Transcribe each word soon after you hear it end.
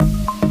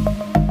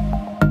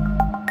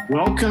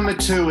Welcome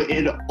to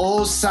It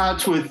All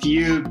Starts With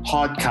You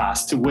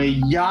podcast, where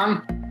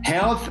young,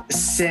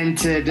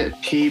 health-centered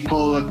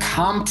people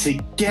come to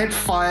get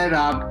fired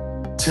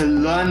up to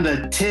learn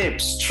the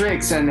tips,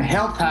 tricks, and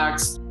health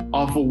hacks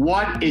of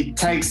what it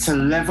takes to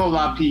level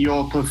up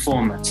your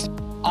performance.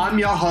 I'm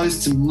your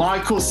host,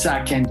 Michael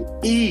Sack, and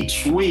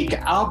each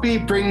week I'll be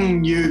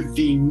bringing you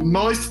the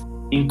most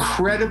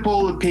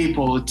incredible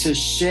people to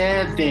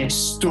share their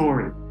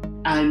story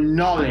and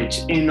knowledge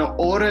in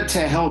order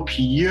to help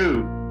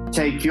you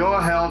take your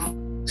health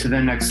to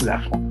the next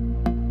level.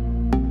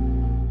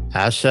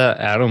 Asher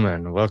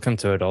Adelman, welcome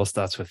to It All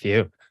Starts With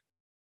You.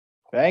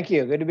 Thank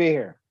you. Good to be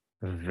here.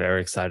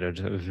 Very excited.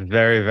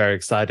 Very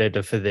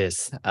excited for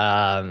this.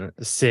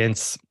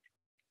 Since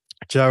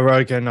Joe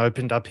Rogan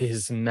opened up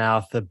his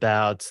mouth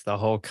about the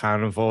whole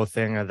carnivore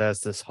thing, and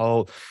there's this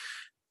whole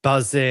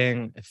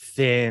buzzing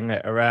thing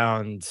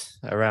around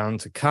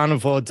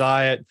carnivore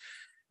diet.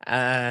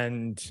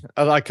 And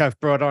I've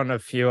brought on a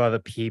few other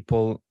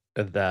people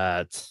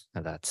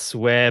that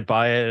swear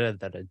by it,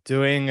 that are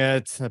doing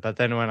it. But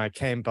then when I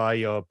came by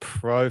your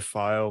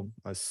profile,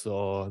 I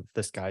saw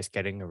this guy's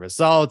getting the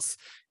results,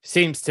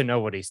 seems to know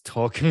what he's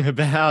talking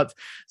about.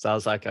 So I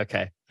was like,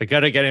 okay, I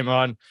got to get him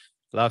on.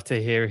 Love to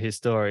hear his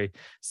story.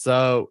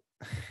 So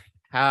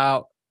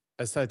tell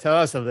us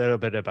a little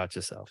bit about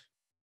yourself.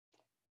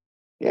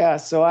 Yeah,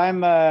 so I'm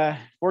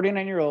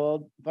 49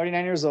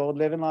 years old,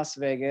 live in Las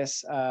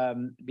Vegas,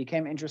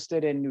 became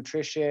interested in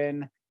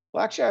nutrition.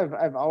 Well, actually,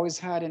 I've always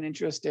had an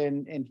interest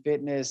in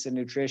fitness and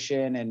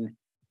nutrition, and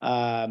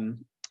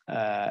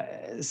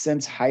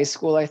since high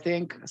school, I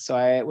think. So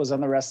I was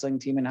on the wrestling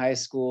team in high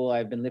school.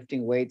 I've been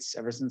lifting weights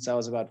ever since I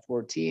was about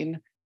 14.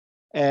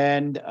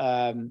 And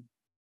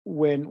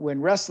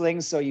when wrestling,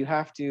 so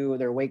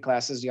there are weight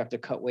classes, you have to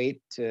cut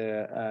weight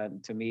to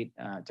make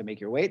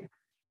your weight.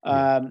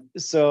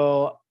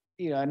 So,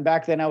 and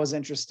back then I was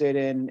interested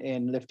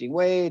in lifting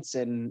weights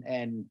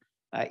and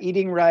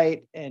eating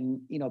right.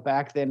 And,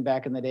 back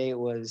in the day, it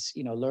was,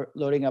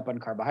 loading up on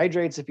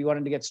carbohydrates if you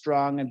wanted to get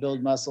strong and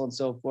build muscle and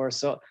so forth.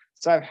 So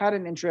I've had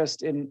an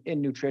interest in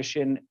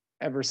nutrition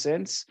ever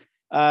since.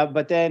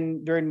 But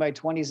then during my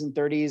 20s and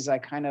 30s, I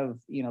kind of,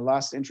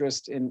 lost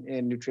interest in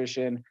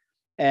nutrition.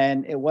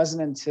 And it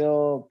wasn't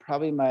until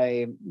probably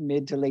my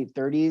mid to late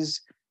 30s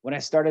when I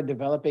started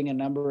developing a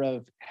number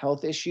of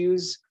health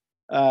issues,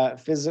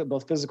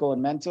 both physical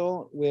and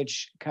mental,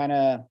 which kind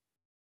of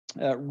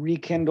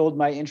rekindled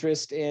my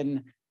interest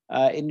in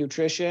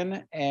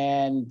nutrition.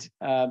 And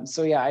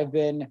I've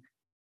been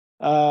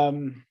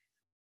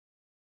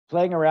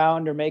playing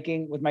around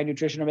with my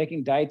nutrition or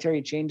making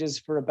dietary changes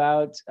for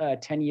about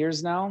 10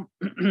 years now.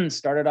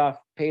 Started off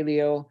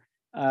paleo,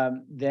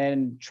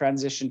 then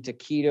transitioned to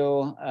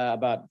keto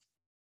about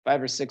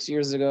 5 or 6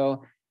 years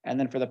ago. And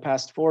then for the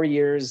past 4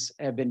 years,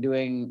 I've been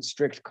doing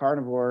strict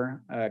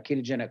carnivore,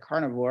 ketogenic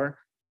carnivore.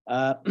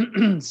 The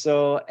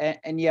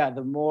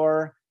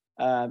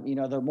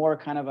more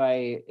kind of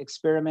I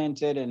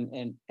experimented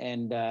and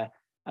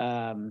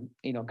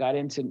got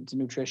into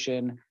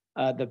nutrition,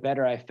 the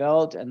better I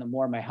felt, and the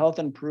more my health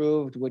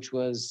improved, which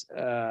was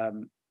a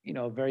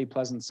very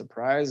pleasant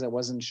surprise. I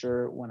wasn't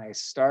sure when I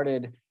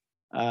started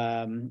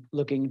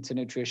looking into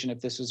nutrition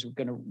if this was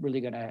going to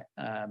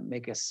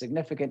make a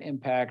significant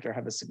impact or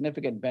have a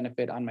significant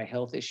benefit on my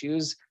health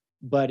issues,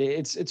 but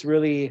it's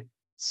really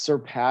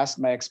surpassed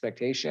my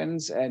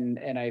expectations,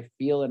 and I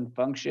feel and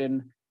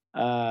function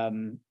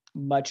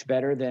much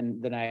better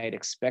than I had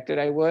expected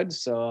I would.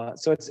 So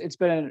it's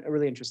been a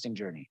really interesting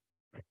journey.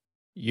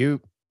 You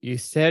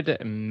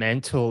said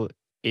mental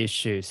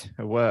issues.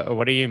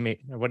 What do you mean?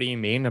 What do you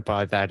mean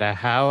by that?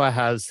 How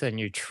has the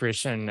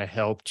nutrition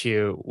helped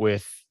you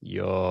with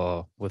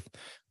your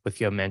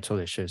mental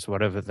issues,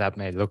 whatever that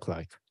may look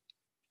like?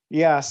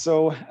 Yeah.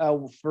 So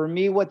for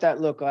me, what that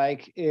looked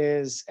like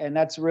is, and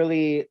that's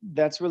really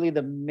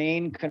the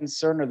main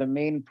concern or the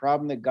main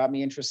problem that got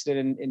me interested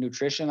in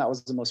nutrition. That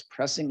was the most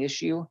pressing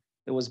issue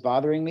that was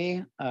bothering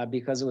me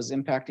because it was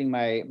impacting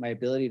my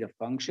ability to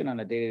function on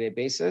a day-to-day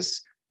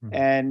basis. Mm-hmm.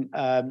 And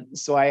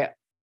so I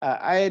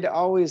had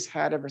always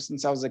had, ever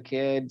since I was a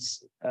kid,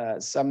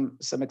 some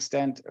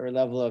extent or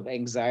level of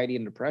anxiety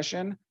and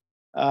depression,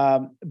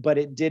 but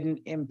it didn't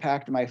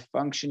impact my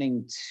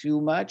functioning too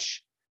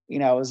much.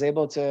 I was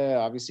able to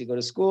obviously go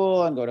to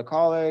school and go to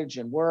college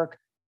and work.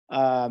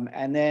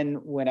 And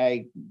then when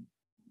I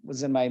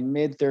was in my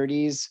mid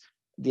 30s,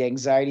 the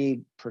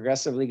anxiety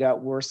progressively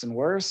got worse and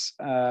worse.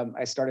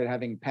 I started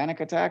having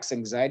panic attacks,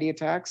 anxiety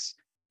attacks,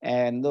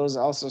 and those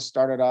also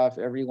started off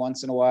every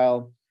once in a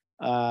while,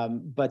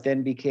 but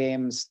then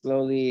became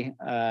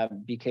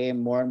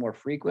more and more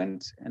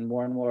frequent and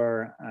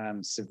more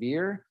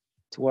severe,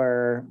 to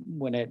where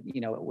when it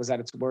was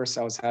at its worst,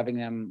 I was having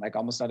them like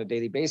almost on a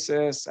daily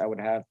basis. I would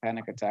have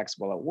panic attacks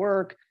while at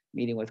work,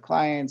 meeting with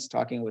clients,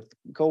 talking with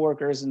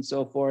coworkers and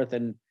so forth.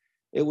 And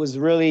it was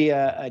really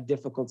a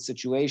difficult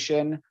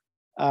situation.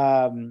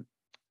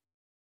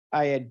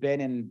 I had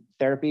been in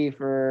therapy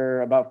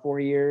for about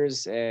 4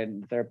 years,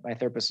 and my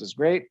therapist was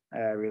great. I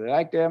really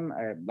liked him.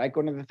 I liked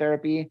going to the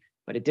therapy,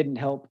 but it didn't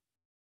help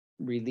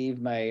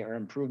relieve my or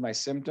improve my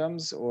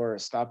symptoms or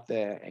stop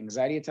the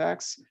anxiety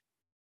attacks.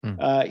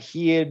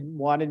 He had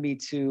wanted me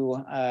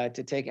to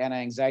take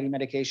anti-anxiety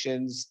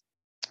medications,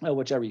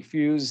 which I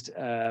refused.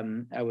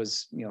 I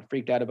was,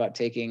 freaked out about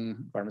taking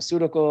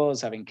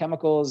pharmaceuticals, having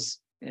chemicals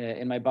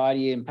in my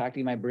body,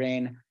 impacting my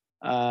brain.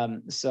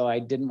 So I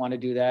didn't want to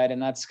do that.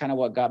 And that's kind of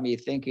what got me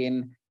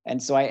thinking.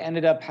 And so I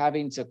ended up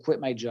having to quit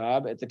my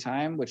job at the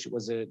time, which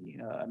was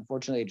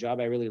unfortunately a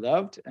job I really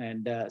loved.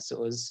 And so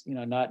it was,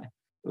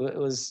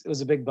 it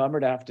was a big bummer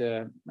to have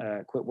to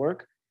quit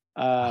work.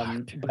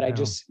 But I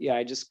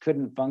just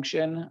couldn't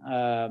function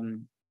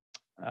on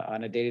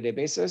a day-to-day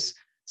basis.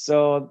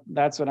 So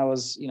that's when I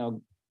was,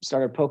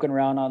 started poking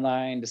around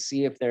online to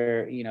see if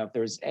if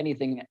there's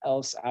anything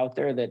else out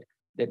there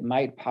that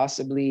might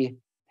possibly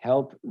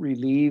help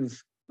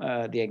relieve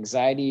the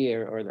anxiety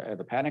or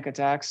the panic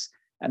attacks.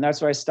 And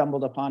that's where I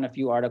stumbled upon a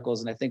few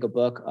articles, and I think a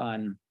book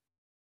on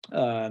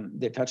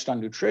that touched on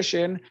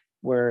nutrition,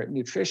 where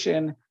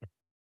nutrition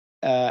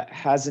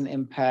has an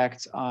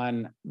impact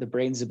on the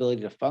brain's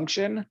ability to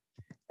function.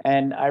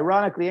 And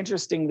ironically,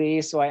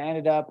 interestingly, so I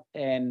ended up,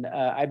 and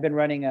I've been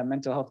running a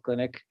mental health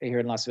clinic here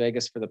in Las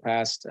Vegas for the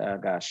past,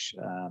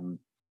 7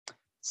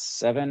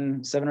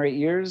 or 8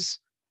 years.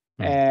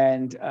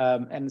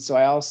 And so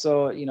I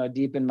also,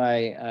 deep in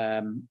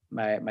my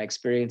my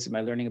experience and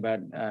my learning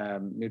about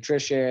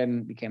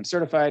nutrition, became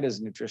certified as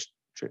a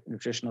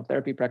nutritional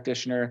therapy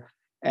practitioner.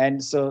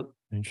 And so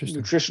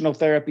nutritional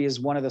therapy is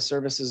one of the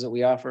services that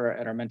we offer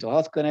at our mental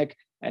health clinic.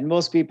 And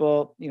most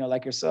people,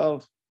 like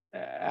yourself,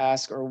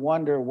 ask or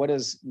wonder, what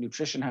does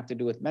nutrition have to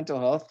do with mental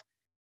health?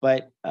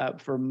 But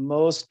for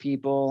most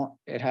people,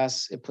 it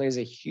plays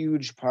a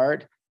huge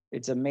part.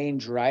 It's a main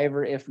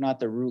driver, if not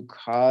the root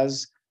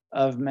cause,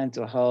 of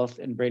mental health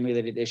and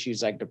brain-related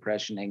issues like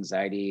depression,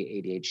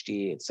 anxiety,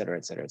 ADHD, et cetera,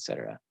 et cetera, et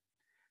cetera.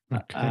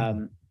 Okay.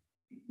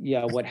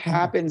 What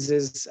happens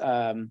is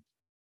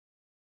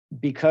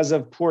because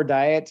of poor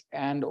diet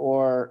and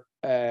or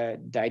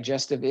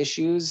digestive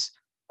issues,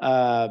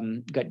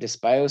 gut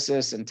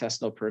dysbiosis,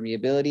 intestinal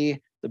permeability,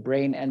 the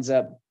brain ends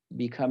up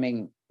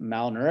becoming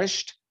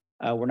malnourished.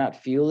 We're not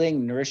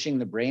nourishing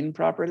the brain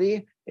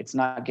properly. It's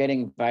not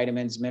getting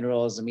vitamins,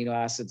 minerals, amino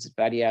acids,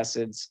 fatty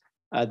acids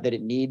that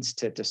it needs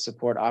to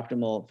support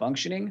optimal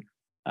functioning.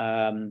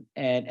 And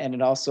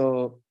it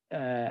also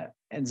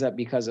ends up,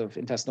 because of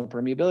intestinal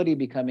permeability,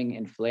 becoming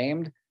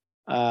inflamed.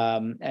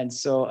 And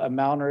so a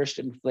malnourished,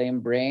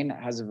 inflamed brain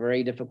has a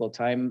very difficult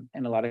time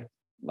in a lot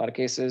of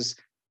cases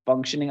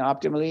functioning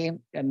optimally.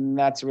 And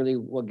that's really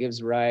what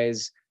gives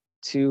rise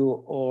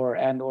to or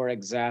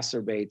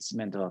exacerbates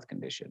mental health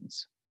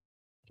conditions.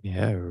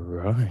 Yeah,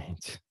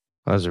 right.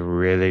 That's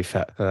really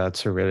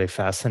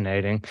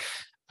fascinating.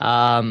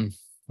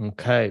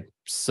 Okay,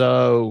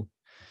 so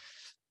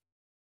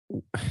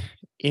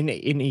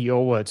in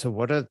your words, so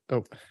what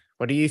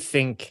do you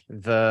think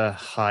the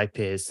hype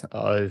is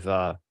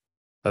over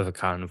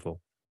carnivore,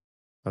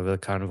 over the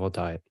carnivore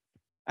diet?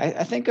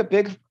 I think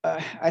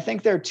I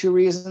think there are two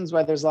reasons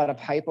why there's a lot of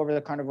hype over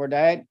the carnivore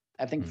diet.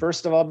 I think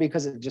first of all,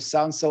 because it just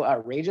sounds so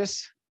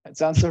outrageous. It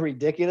sounds so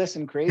ridiculous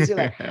and crazy.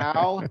 Like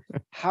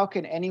how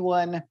can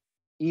anyone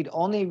eat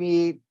only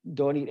meat,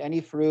 don't eat any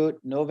fruit,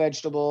 no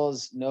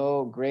vegetables,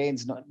 no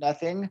grains,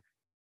 nothing?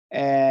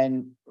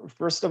 And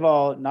first of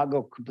all, not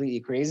go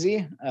completely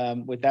crazy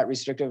with that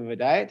restrictive of a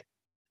diet.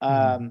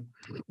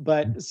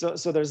 But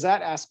so there's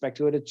that aspect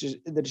to it.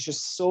 It's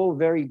just so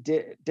very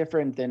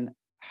different than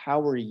how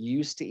we're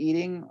used to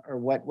eating, or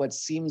what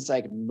seems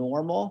like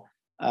normal,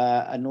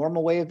 a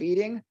normal way of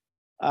eating.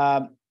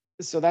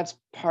 So that's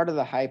part of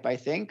the hype, I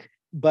think.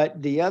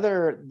 But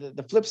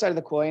the flip side of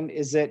the coin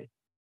is that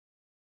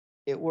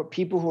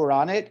people who are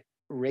on it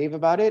rave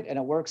about it, and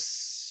it works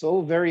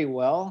so very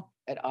well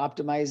at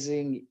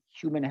optimizing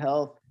human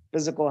health,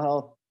 physical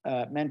health,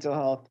 mental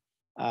health,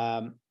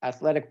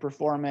 athletic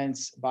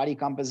performance, body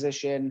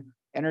composition,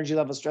 energy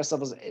levels, stress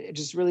levels. It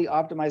just really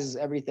optimizes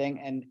everything.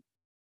 And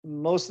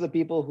most of the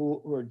people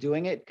who are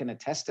doing it can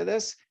attest to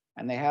this,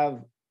 and they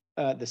have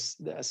a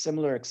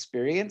similar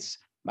experience,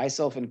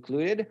 myself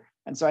included.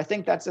 And so I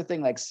think that's the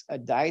thing, like a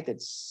diet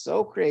that's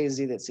so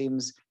crazy that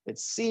seems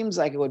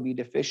like it would be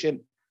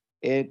deficient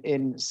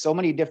in so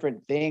many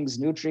different things,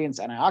 nutrients,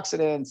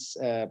 antioxidants,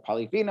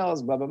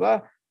 polyphenols, blah, blah,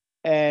 blah.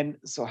 And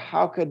so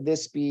how could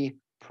this be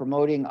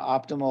promoting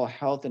optimal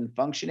health and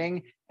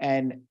functioning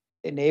and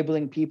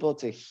enabling people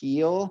to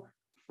heal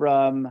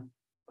from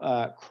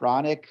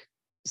chronic,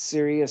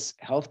 serious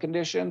health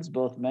conditions,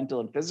 both mental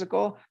and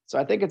physical? So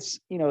I think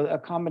it's, a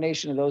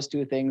combination of those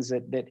two things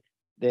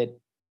that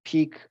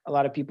pique a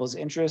lot of people's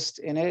interest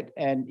in it.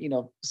 And,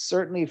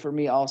 certainly for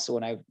me also,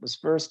 when I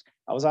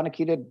was on a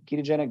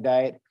ketogenic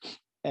diet,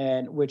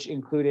 and which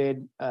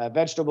included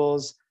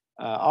vegetables,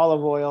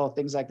 olive oil,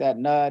 things like that,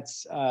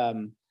 nuts.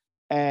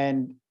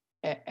 And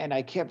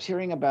I kept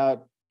hearing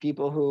about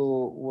people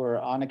who were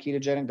on a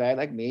ketogenic diet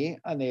like me,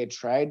 and they had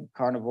tried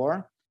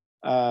carnivore,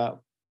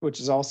 which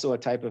is also a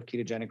type of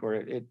ketogenic,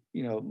 or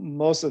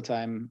most of the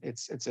time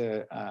it's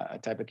a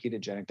type of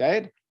ketogenic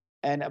diet.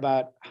 and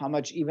about how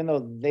much, even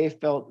though they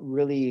felt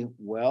really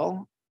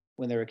well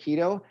when they were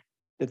keto,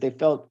 that they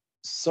felt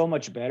so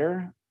much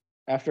better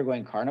after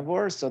going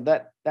carnivore. So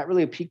that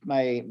really piqued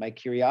my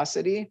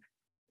curiosity.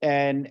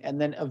 And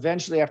then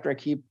eventually, after I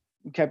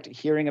kept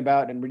hearing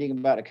about and reading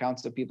about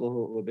accounts of people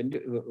who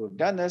have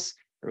done this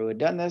or who had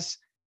done this,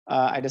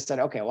 I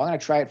decided, okay, well, I'm going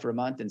to try it for a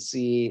month and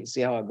see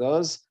how it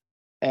goes.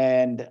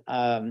 And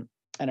I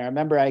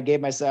remember I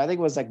gave myself, I think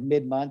it was like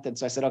mid-month, and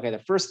so I said, okay, the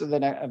first of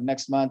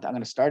next month, I'm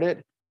going to start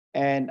it.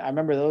 And I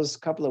remember those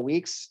couple of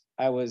weeks,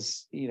 I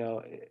was,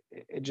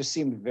 it just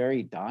seemed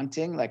very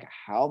daunting. Like,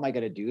 how am I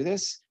going to do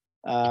this?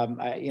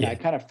 I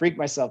kind of freaked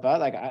myself out.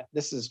 Like,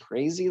 this is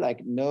crazy.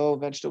 Like, no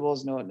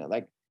vegetables, no,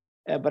 like.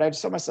 But I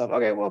just told myself,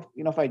 okay, well,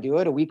 if I do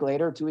it a week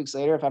later, 2 weeks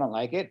later, if I don't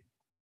like it,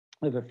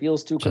 if it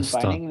feels too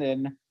confining,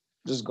 then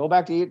just go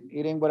back to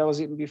eating what I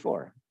was eating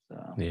before.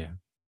 So. Yeah,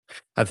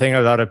 I think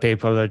a lot of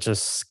people are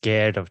just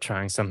scared of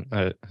trying something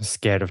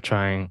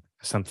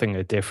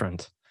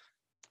different.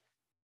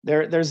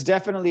 There's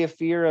definitely a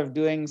fear of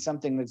doing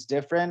something that's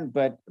different,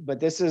 but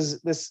this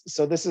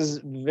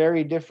is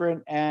very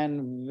different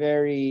and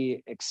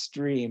very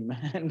extreme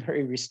and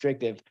very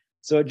restrictive.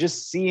 So it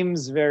just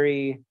seems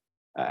very,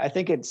 I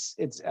think it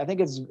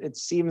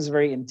seems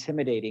very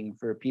intimidating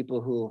for people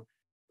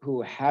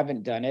who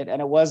haven't done it.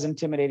 And it was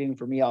intimidating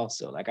for me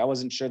also. Like, I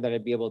wasn't sure that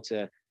I'd be able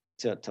to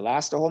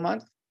last a whole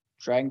month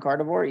trying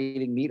carnivore,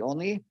 eating meat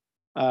only.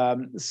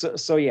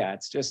 So yeah,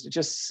 it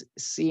just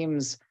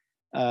seems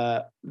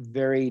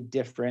very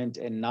different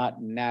and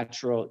not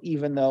natural,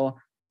 even though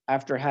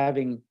after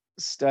having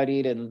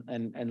studied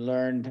and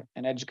learned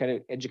and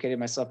educated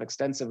myself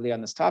extensively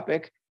on this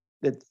topic,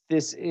 that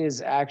this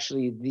is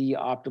actually the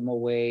optimal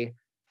way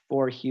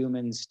for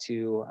humans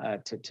to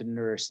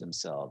nourish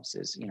themselves.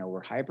 Is,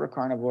 we're hyper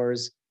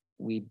carnivores.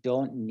 We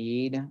don't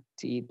need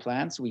to eat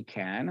plants. We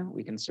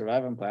can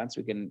survive on plants.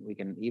 We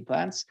can eat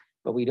plants,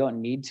 but we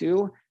don't need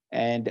to.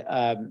 And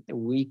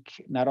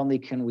not only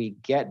can we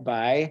get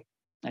by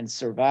and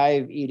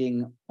survive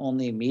eating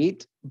only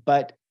meat,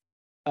 but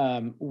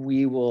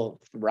we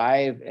will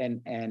thrive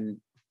and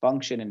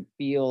function and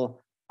feel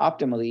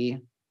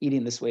optimally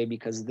eating this way,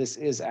 because this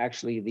is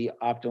actually the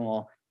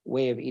optimal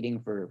way of eating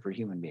for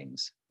human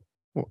beings.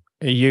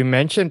 You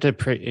mentioned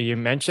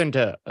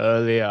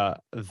earlier,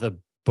 the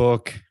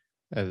book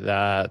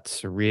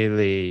that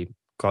really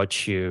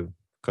got you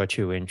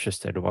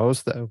interested. What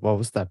was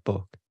that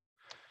book?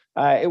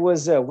 It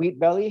was Wheat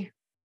Belly.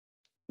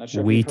 Not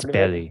sure. Wheat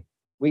Belly.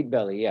 Wheat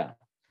Belly, yeah.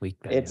 Wheat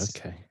Belly.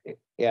 Okay.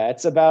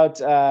 It's about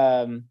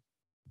the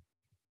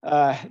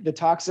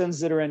toxins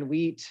that are in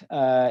wheat,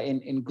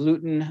 in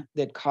gluten,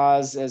 that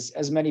cause,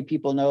 as many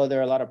people know, there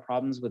are a lot of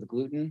problems with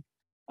gluten.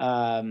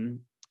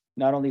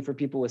 Not only for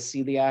people with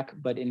celiac,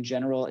 but in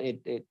general,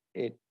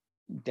 it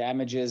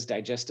damages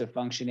digestive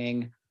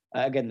functioning.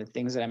 Again, the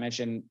things that I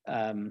mentioned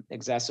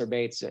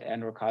exacerbates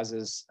and/or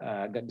causes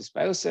gut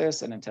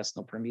dysbiosis and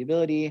intestinal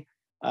permeability,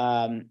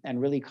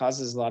 and really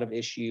causes a lot of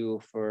issue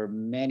for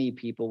many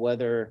people,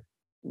 whether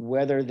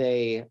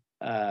they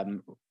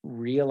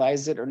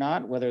realize it or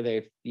not, whether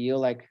they feel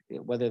like,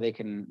 whether they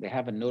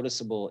have a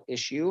noticeable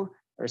issue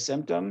or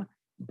symptom.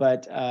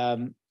 But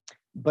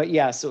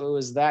yeah, so it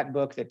was that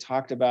book that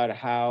talked about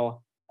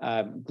how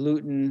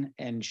gluten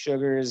and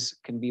sugars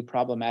can be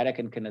problematic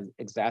and can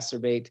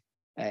exacerbate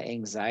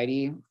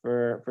anxiety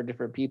for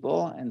different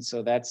people. And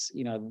so that's,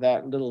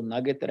 that little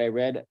nugget that I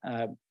read,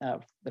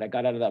 that I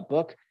got out of that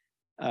book.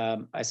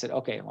 I said,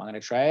 okay, well, I'm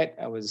going to try it.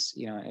 I was,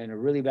 in a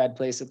really bad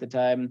place at the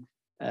time,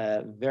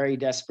 very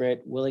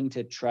desperate, willing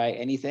to try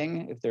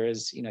anything if there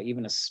is,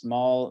 even a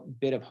small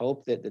bit of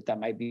hope that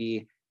might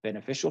be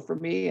beneficial for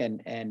me.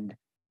 And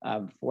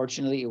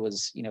fortunately, it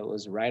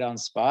was right on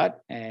spot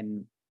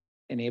and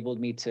enabled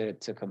me to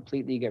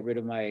completely get rid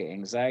of my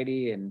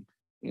anxiety. And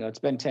it's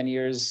been 10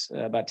 years,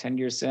 about 10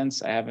 years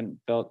since. I haven't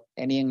felt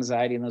any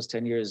anxiety in those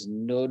 10 years,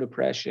 no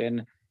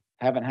depression,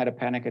 haven't had a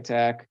panic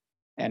attack.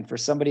 And for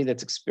somebody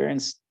that's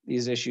experienced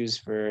these issues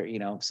for,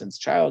 since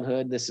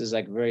childhood, this is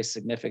like very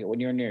significant. When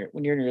you're in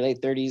your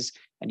late 30s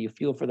and you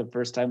feel for the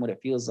first time what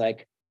it feels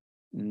like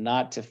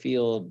not to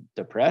feel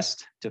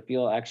depressed, to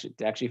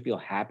actually feel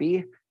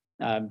happy,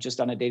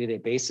 just on a day-to-day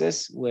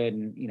basis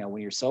when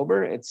you're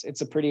sober, it's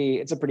a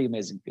pretty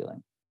amazing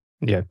feeling.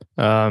 Yeah.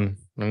 And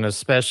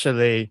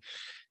especially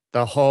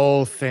the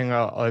whole thing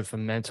of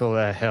mental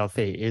health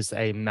is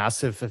a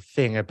massive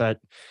thing. But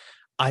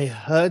I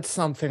heard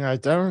something, I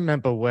don't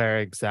remember where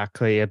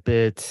exactly,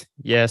 but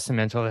yes,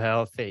 mental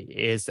health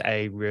is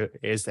a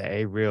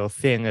real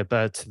thing,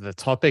 but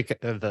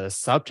the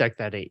subject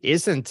that it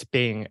isn't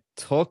being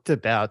talked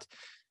about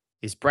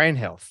is brain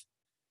health.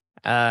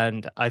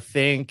 And I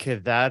think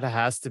that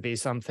has to be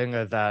something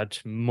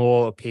that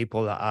more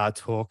people are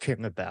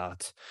talking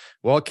about.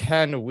 What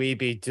can we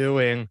be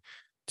doing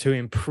to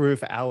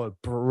improve our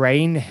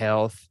brain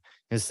health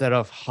instead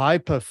of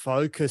hyper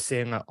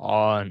focusing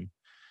on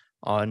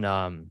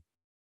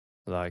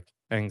like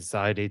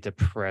anxiety,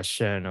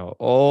 depression, or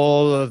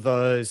all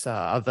those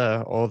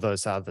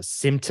other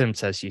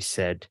symptoms, as you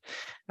said?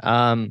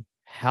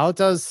 How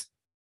does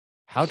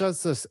how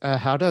does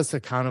the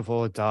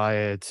carnivore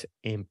diet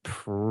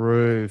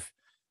improve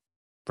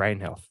brain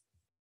health?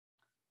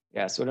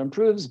 Yeah, so it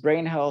improves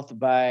brain health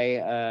by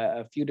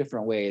a few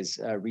different ways: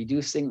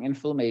 reducing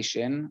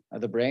inflammation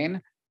of the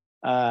brain,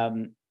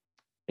 um,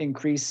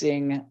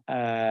 increasing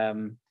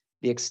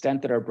the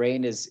extent that our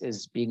brain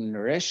is being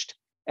nourished.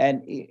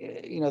 And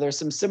there's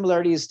some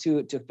similarities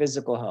to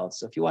physical health.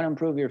 So if you want to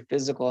improve your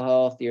physical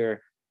health, your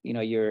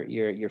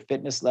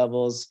fitness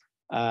levels,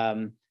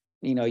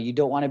 you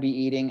don't want to be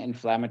eating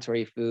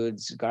inflammatory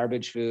foods,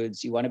 garbage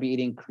foods. You want to be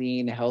eating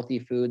clean, healthy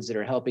foods that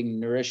are helping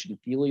nourish and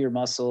fuel your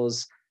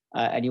muscles,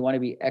 and you want to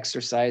be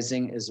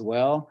exercising as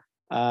well.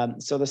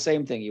 So the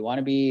same thing, you want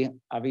to be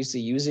obviously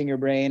using your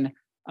brain,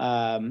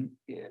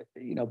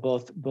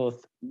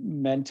 both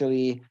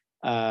mentally,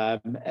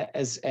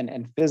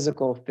 and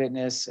physical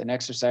fitness and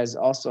exercise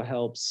also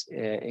helps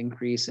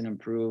increase and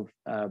improve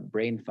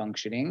brain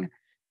functioning.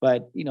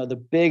 But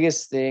the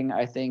biggest thing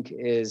I think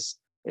is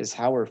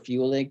how we're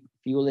fueling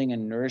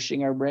and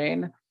nourishing our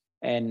brain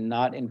and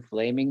not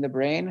inflaming the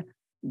brain.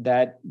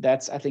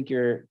 That's I think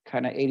you're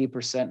kind of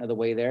 80% of the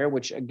way there,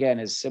 which again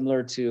is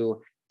similar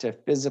to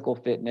physical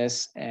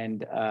fitness.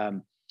 And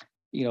a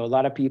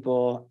lot of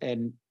people,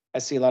 and I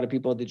see a lot of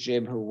people at the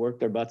gym who work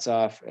their butts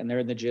off, and they're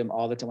in the gym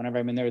all the time. Whenever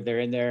I'm in there, they're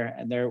in there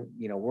and they're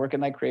working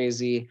like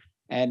crazy,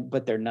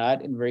 but they're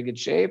not in very good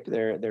shape.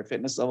 Their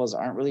fitness levels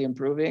aren't really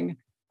improving.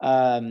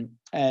 And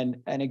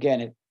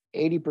again,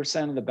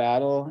 80% of the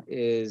battle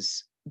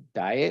is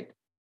diet,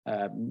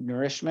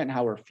 nourishment,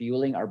 how we're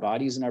fueling our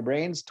bodies and our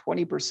brains.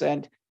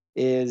 20%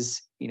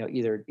 is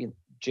either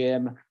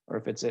gym, or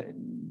if it's a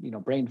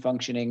brain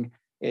functioning,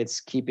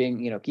 it's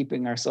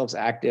keeping ourselves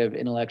active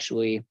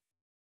intellectually,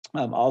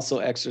 also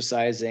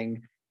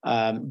exercising,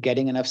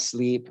 getting enough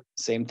sleep.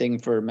 Same thing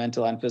for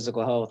mental and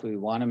physical health. We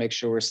want to make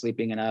sure we're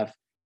sleeping enough,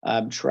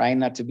 trying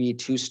not to be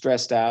too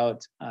stressed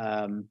out,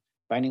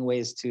 finding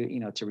ways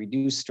to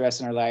reduce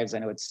stress in our lives. I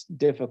know it's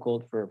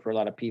difficult for a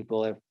lot of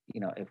people if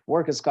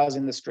work is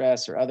causing the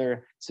stress, or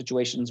other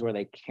situations where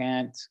they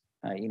can't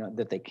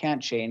that they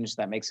can't change,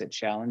 that makes it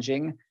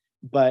challenging.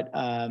 But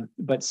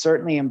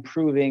certainly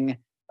improving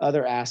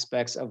other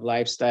aspects of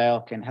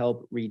lifestyle can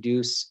help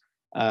reduce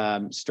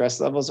stress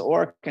levels,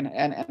 or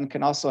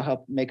can also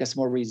help make us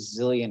more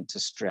resilient to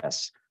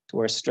stress, to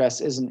where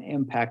stress isn't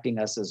impacting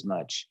us as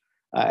much.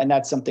 And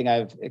that's something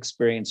I've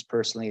experienced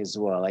personally as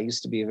well. I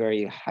used to be a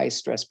very high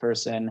stress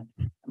person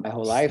my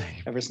whole life,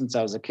 ever since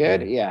I was a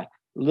kid. Yeah.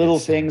 Little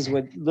things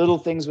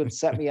would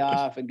set me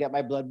off and get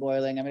my blood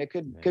boiling. I mean, it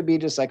could be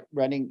just like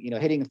running,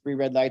 hitting 3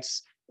 red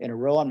lights in a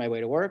row on my way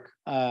to work.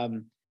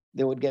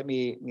 That would get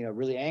me,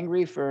 really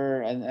angry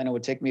and it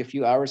would take me a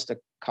few hours to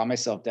calm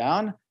myself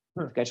down,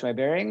 catch my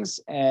bearings.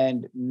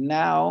 And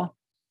now,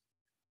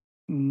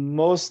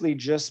 mostly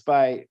just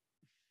by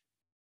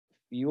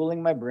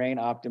fueling my brain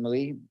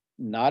optimally,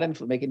 not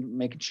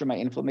making sure my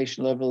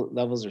inflammation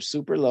levels are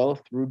super low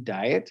through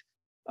diet,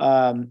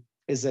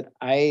 is that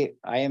I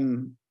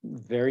am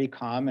very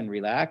calm and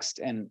relaxed,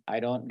 and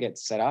I don't get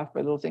set off by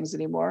little things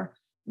anymore.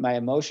 My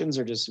emotions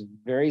are just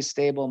very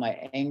stable.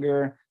 My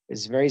anger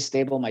is very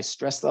stable. My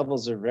stress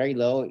levels are very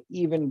low.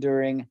 Even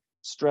during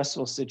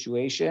stressful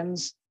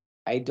situations,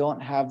 I don't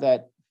have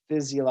that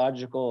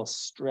physiological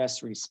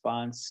stress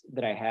response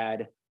that I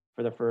had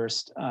for the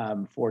first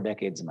 4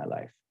 decades of my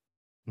life.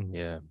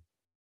 Yeah,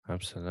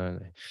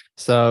 absolutely.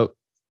 So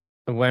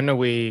when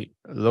we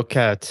look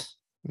at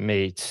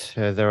meat,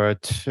 there are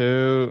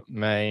 2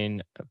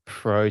 main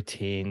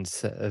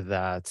proteins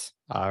that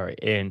are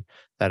in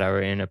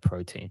a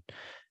protein: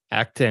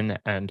 actin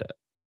and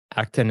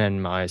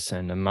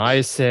myosin. And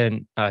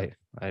myosin, I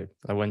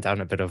went down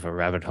a bit of a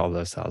rabbit hole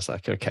there, so I was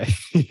like, okay,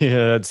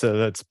 yeah, let's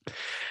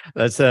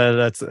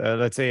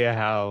see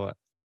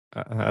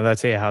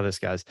how this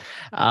goes.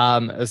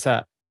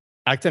 So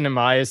actin and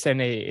myosin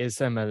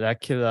is a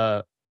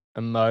molecular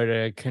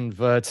motor,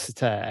 converts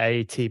to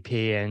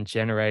ATP and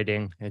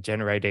generating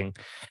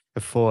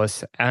a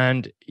force.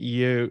 And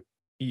you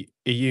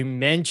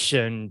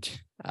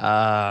mentioned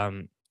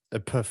the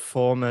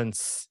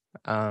performance.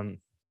 What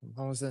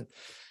was it?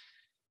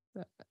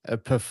 A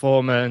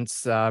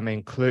performance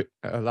include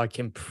like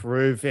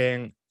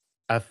improving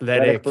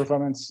athletic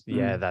performance.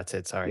 Yeah, that's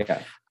it. Sorry.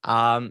 Yeah.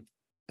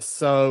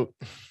 So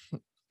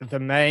the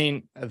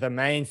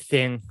main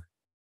thing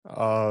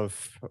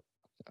of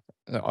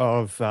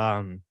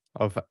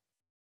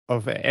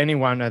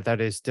anyone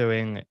that is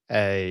doing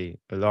a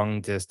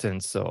long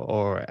distance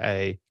or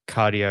a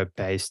cardio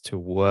based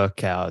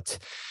workout,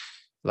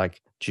 like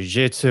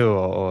jiu-jitsu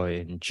or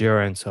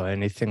endurance or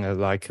anything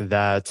like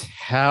that,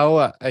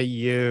 how are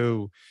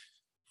you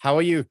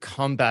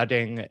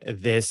combating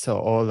this,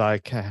 or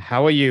like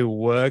how are you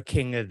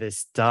working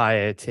this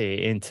diet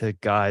into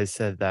guys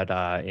that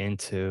are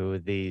into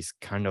these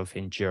kind of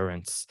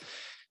endurance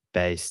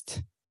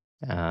based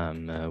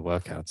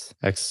workouts,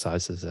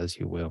 exercises, as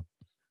you will?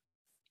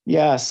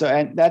 Yeah. So,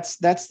 and that's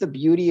the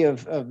beauty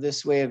of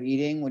this way of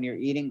eating. When you're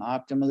eating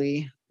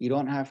optimally, you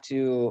don't have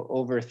to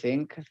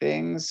overthink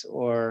things,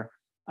 or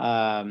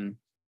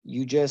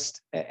you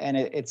just, and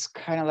it's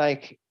kind of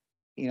like,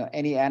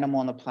 any animal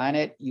on the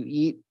planet, you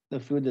eat the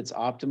food that's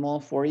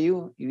optimal for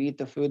you. You eat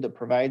the food that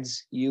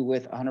provides you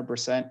with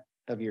 100%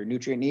 of your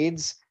nutrient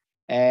needs,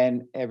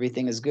 and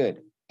everything is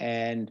good.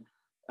 And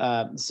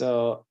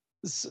so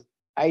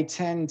I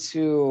tend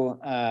to,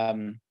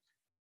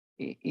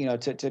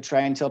 to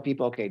try and tell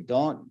people, okay,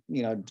 don't,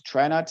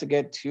 try not to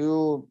get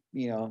too,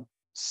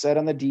 set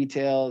on the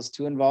details,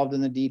 too involved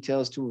in the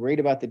details, too worried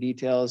about the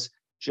details.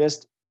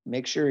 Just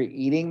make sure you're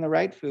eating the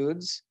right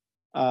foods,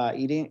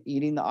 eating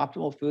the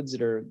optimal foods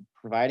that are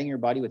providing your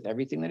body with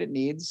everything that it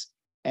needs,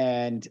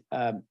 and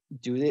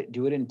do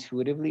it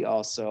intuitively.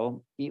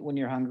 Also, eat when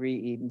you're hungry,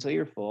 eat until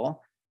you're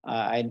full.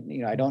 I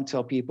don't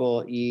tell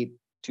people eat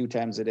 2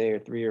 times a day or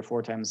 3 or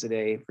 4 times a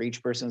day. For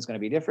each person, it's going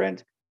to be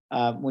different.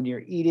 When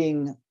you're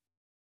eating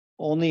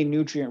only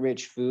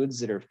nutrient-rich foods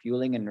that are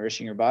fueling and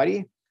nourishing your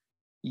body,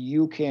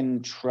 you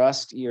can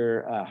trust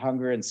your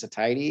hunger and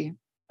satiety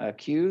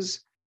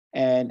cues,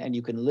 and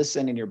you can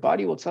listen, and your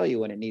body will tell you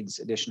when it needs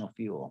additional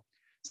fuel.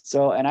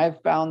 So, and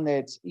I've found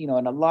that,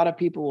 and a lot of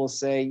people will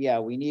say, yeah,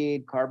 we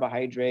need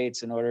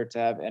carbohydrates in order to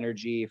have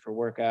energy for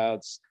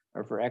workouts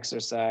or for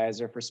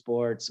exercise or for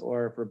sports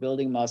or for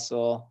building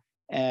muscle.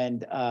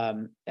 And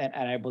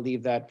I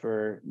believe that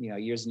for,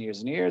 years and years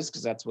and years,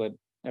 because that's what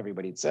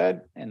everybody had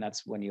said. And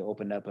that's when you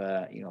opened up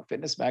a,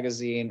 fitness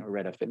magazine or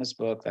read a fitness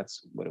book,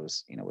 that's what it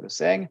was, what it was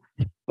saying.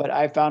 But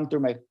I found through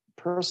my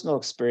personal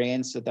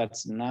experience that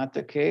that's not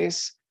the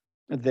case.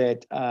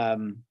 That,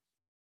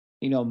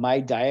 my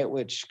diet,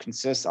 which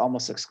consists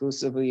almost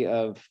exclusively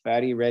of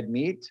fatty red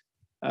meat,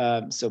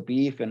 so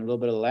beef and a little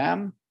bit of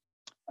lamb,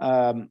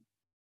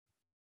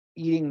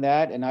 eating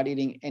that and not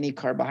eating any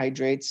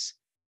carbohydrates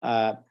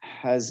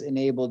has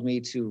enabled me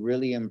to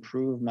really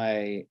improve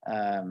my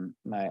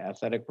my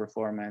athletic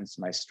performance,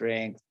 my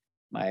strength,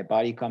 my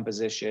body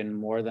composition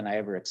more than I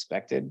ever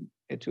expected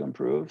it to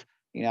improve.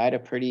 I had a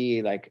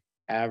pretty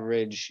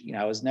average,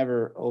 I was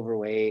never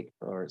overweight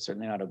or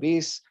certainly not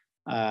obese.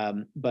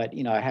 But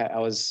I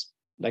was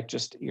like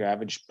just your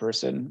average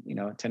person,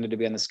 tended to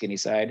be on the skinny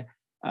side.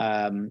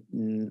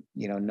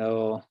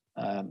 No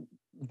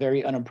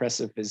very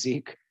unimpressive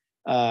physique.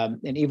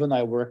 And even though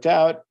I worked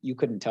out, you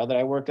couldn't tell that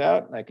I worked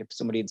out. Like if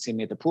somebody had seen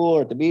me at the pool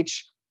or at the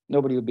beach,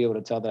 nobody would be able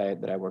to tell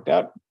that I worked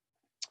out.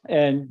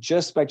 And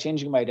just by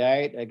changing my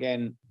diet,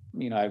 again,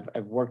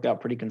 I've worked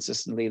out pretty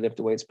consistently,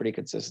 lifted weights pretty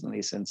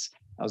consistently since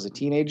I was a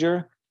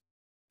teenager.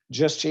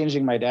 Just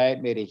changing my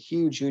diet made a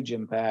huge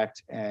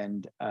impact.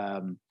 And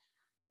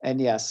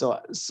yeah,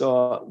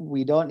 so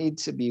we don't need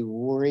to be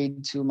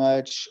worried too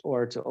much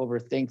or to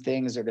overthink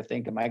things or to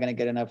think, am I going to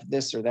get enough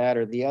this or that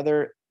or the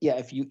other? Yeah,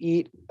 if you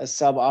eat a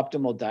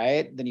suboptimal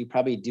diet, then you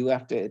probably do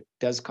have to, it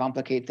does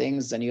complicate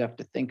things. Then you have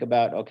to think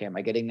about, okay, am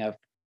I getting enough,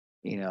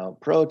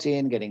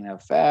 protein, getting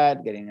enough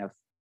fat, getting enough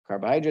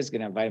carbohydrates,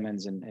 getting enough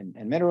vitamins and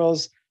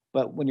minerals.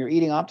 But when you're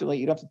eating optimally,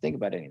 you don't have to think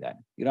about any of that.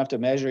 You don't have to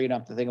measure, you don't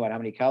have to think about how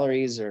many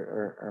calories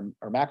or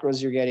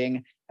macros you're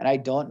getting. And I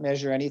don't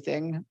measure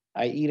anything.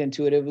 I eat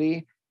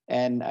intuitively.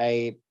 And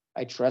I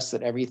trust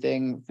that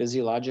everything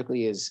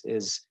physiologically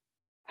is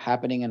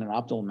happening in an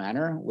optimal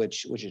manner,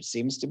 which it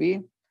seems to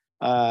be.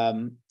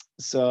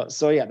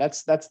 So yeah,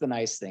 that's the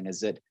nice thing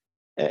is that,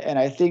 and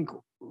I think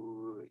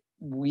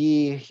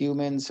we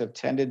humans have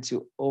tended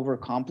to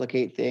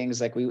overcomplicate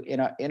things. Like we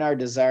in our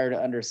desire to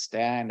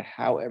understand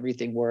how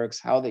everything works,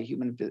 how the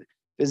human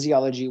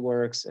physiology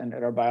works, and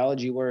our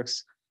biology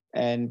works,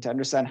 and to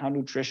understand how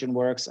nutrition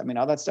works. I mean,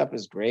 all that stuff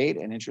is great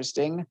and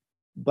interesting,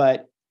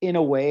 but in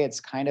a way, it's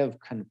kind of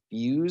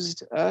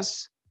confused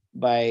us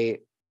by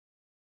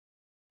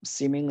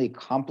seemingly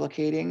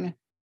complicating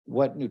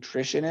what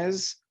nutrition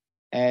is.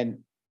 And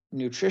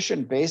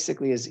nutrition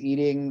basically is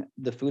eating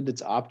the food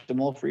that's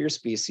optimal for your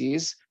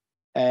species,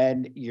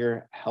 and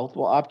your health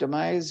will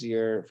optimize,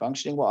 your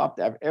functioning will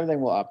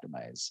everything will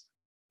optimize.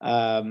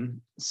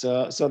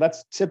 So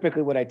that's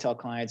typically what I tell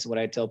clients, what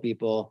I tell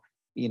people,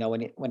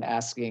 when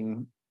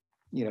asking,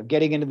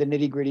 getting into the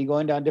nitty gritty,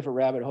 going down different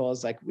rabbit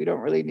holes, like we don't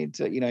really need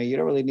to, you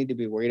don't really need to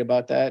be worried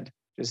about that.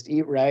 Just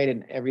eat right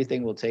and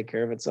everything will take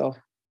care of itself.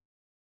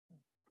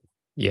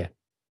 Yeah.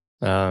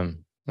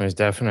 There's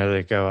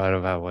definitely go out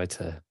of our way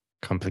to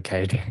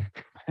complicate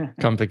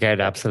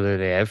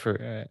absolutely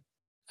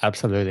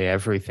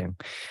everything.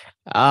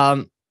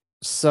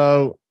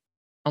 So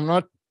I'm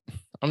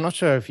not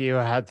sure if you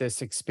had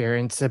this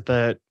experience,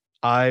 but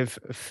I've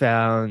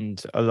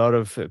found a lot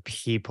of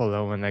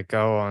people when they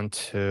go on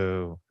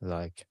to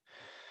like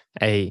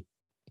a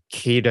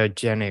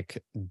ketogenic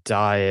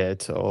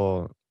diet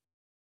or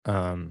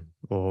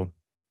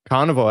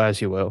carnivore,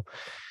 as you will,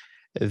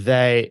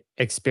 they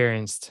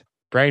experienced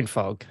brain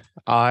fog.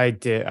 I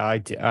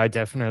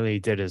definitely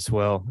did as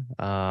well.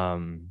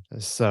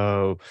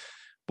 So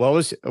what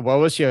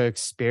was your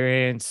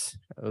experience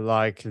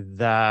like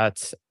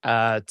that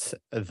at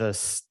the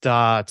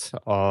start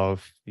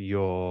of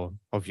your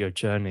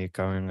journey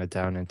going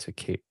down into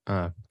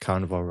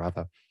carnivore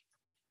rather?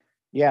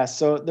 Yeah,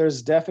 so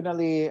there's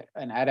definitely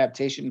an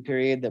adaptation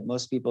period that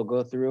most people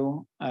go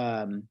through.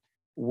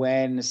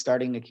 when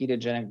starting a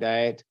ketogenic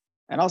diet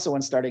and also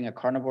when starting a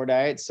carnivore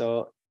diet.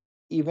 So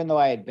even though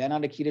I had been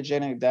on a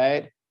ketogenic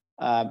diet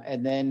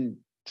and then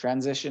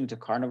transitioned to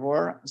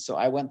carnivore, so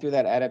I went through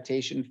that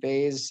adaptation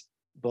phase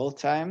both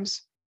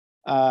times.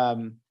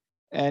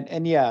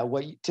 And yeah,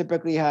 what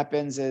typically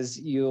happens is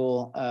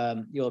you'll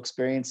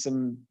experience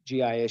some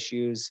GI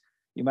issues.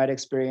 You might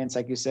experience,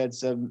 like you said,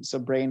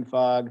 some brain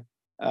fog,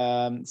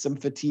 some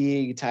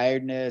fatigue,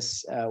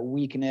 tiredness,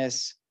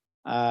 weakness.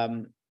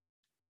 Some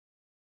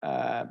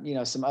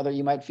other,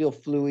 you might feel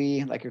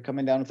flu-y, like you're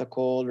coming down with a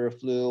cold or a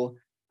flu.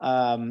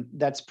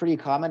 That's pretty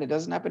common. It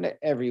doesn't happen to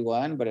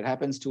everyone, but it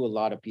happens to a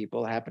lot of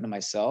people. It happened to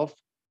myself,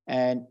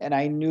 and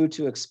I knew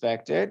to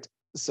expect it.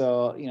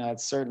 So,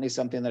 it's certainly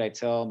something that I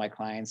tell my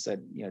clients that,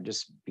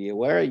 just be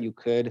aware you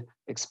could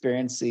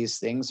experience these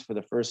things for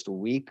the first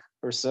week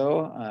or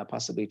so,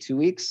 possibly 2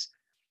 weeks.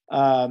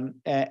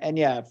 And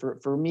yeah,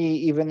 for me,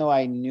 even though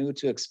I knew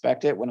to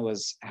expect it when it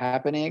was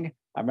happening,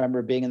 I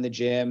remember being in the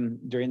gym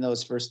during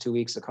those first 2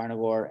 weeks of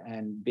carnivore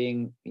and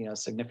being,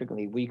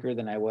 significantly weaker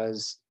than I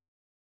was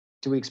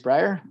 2 weeks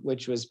prior,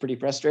 which was pretty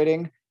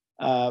frustrating.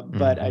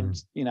 But I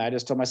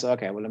just told myself,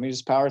 okay, well, let me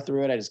just power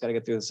through it. I just got to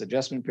get through this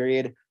adjustment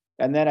period.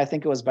 And then I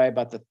think it was by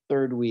about the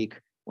third week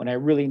when I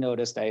really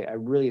noticed I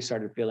really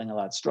started feeling a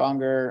lot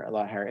stronger, a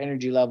lot higher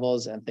energy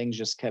levels, and things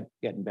just kept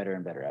getting better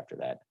and better after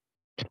that.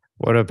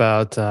 What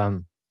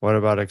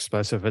about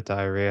explosive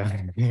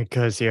diarrhea?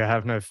 Because you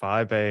have no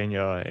fiber in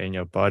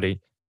your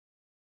body.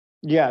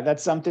 Yeah,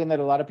 that's something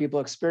that a lot of people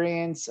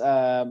experience,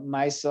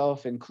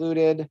 myself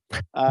included.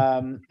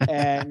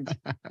 And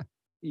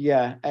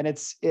yeah, and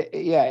it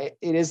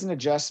is an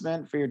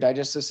adjustment for your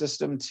digestive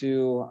system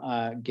to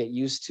get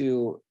used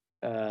to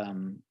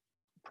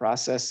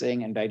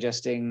processing and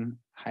digesting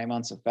high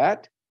amounts of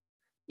fat.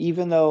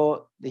 Even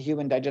though the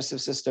human digestive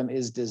system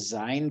is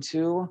designed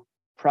to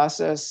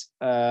process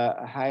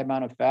a high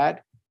amount of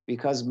fat,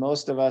 because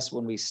most of us,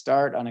 when we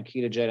start on a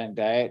ketogenic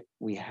diet,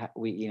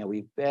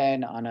 we've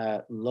been on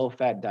a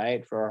low-fat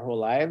diet for our whole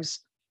lives.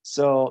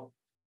 So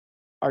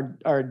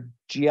our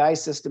GI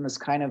system is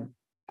kind of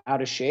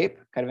out of shape,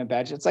 kind of in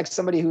bad shape. It's like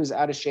somebody who's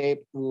out of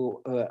shape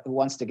who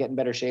wants to get in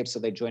better shape, so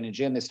they join a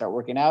gym, they start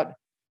working out.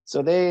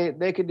 So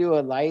they could do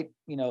a light,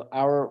 1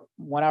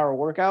 hour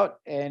workout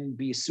and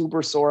be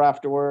super sore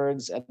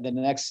afterwards, and then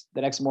the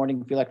next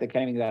morning feel like they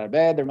can't even get out of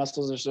bed. Their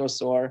muscles are so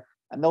sore,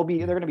 and they're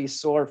going to be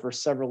sore for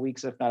several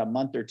weeks, if not a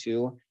month or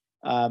two.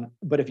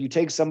 But if you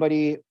take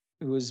somebody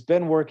who's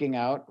been working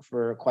out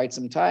for quite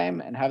some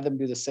time and have them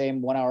do the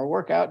same 1 hour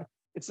workout,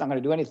 it's not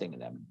going to do anything to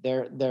them.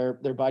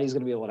 Their body's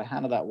going to be able to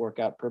handle that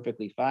workout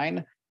perfectly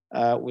fine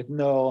with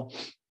no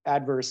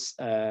adverse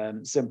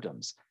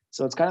symptoms.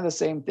 So it's kind of the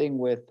same thing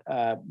with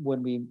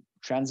when we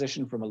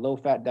transition from a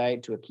low-fat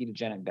diet to a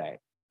ketogenic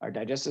diet. Our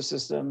digestive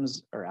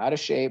systems are out of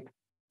shape,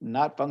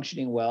 not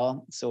functioning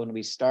well. So when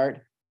we start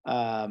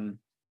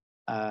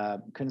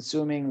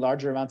consuming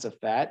larger amounts of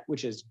fat,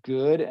 which is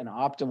good and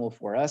optimal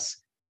for us,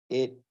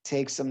 it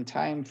takes some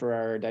time for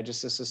our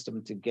digestive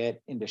system to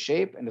get into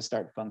shape and to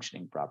start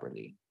functioning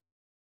properly.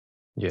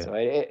 Yeah. So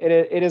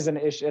it is an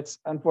issue.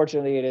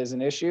 Unfortunately it is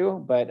an issue,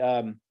 but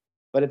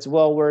it's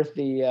well worth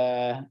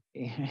the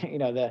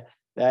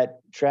that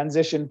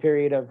transition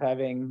period of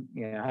having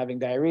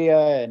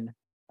diarrhea and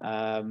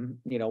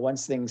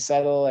once things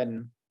settle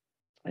and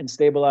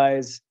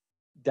stabilize,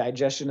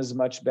 digestion is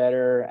much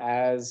better,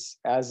 as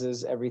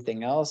is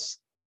everything else,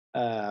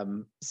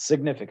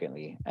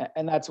 significantly.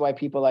 And that's why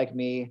people like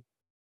me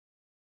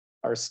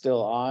are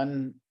still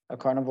on a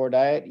carnivore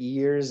diet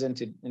years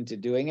into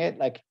doing it.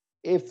 Like,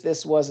 if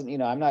this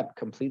wasn't, I'm not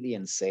completely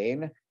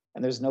insane,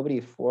 and there's nobody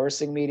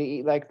forcing me to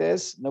eat like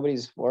this.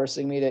 Nobody's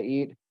forcing me to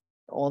eat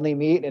only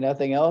meat and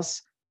nothing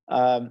else.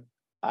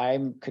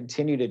 I'm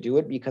continue to do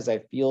it because I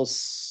feel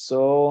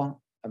so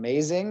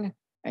amazing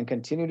and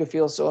continue to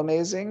feel so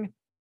amazing.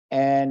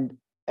 And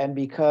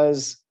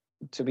because,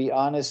 to be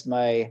honest,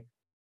 my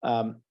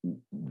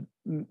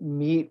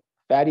fatty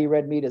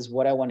red meat is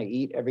what I want to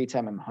eat every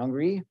time I'm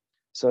hungry.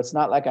 So it's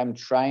not like I'm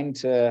trying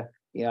to,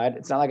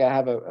 it's not like I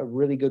have a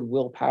really good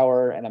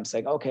willpower and I'm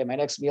saying, okay, my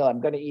next meal,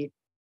 I'm going to eat,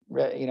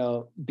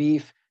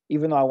 beef,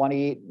 even though I want to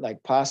eat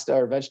like pasta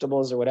or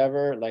vegetables or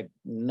whatever. Like,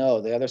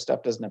 no, the other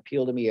stuff doesn't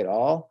appeal to me at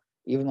all.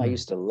 Even though I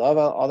used to love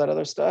all that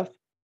other stuff,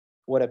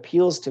 what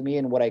appeals to me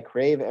and what I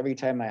crave every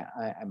time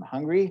I'm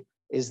hungry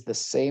is the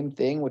same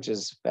thing, which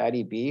is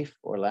fatty beef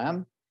or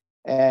lamb.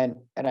 And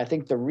I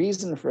think the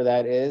reason for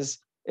that is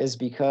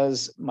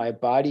because my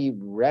body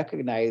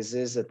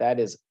recognizes that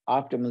is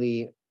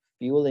optimally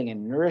fueling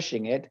and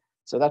nourishing it.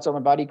 So that's what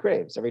my body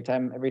craves every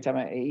time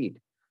I eat.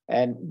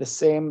 And the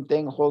same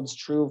thing holds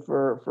true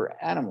for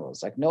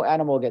animals. Like, no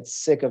animal gets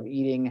sick of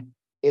eating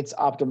its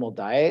optimal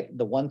diet,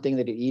 the one thing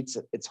that it eats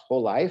its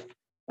whole life.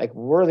 Like,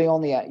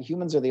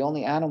 humans are the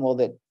only animal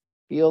that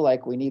feel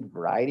like we need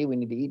variety. We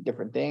need to eat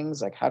different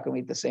things. Like, how can we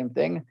eat the same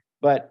thing?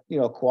 But,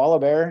 koala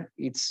bear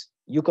eats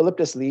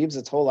eucalyptus leaves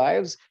its whole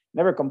lives,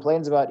 never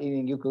complains about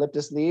eating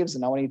eucalyptus leaves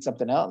and I want to eat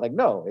something else. Like,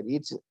 no, it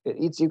eats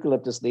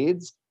eucalyptus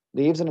leaves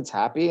and it's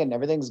happy and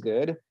everything's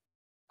good.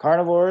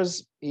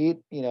 carnivores eat,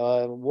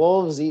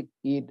 wolves eat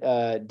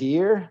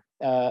deer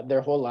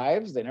their whole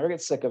lives. They never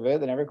get sick of it.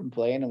 They never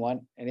complain and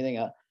want anything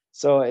else.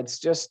 So it's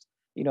just,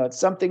 it's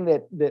something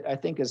that I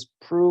think is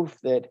proof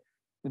that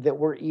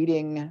we're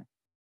eating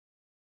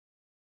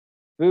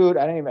food.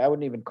 I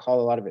wouldn't even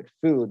call a lot of it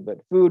food, but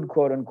food,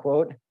 quote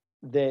unquote,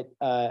 that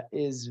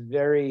is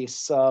very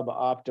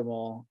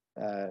suboptimal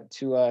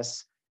to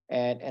us.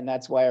 And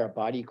that's why our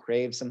body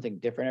craves something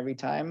different every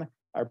time.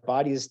 Our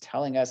body is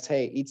telling us,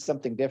 hey, eat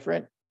something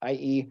different,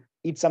 i.e.,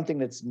 eat something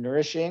that's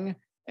nourishing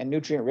and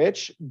nutrient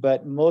rich.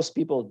 But most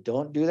people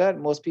don't do that.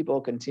 Most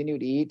people continue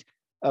to eat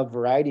a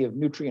variety of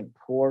nutrient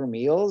poor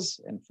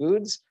meals and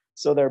foods.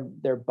 So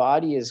their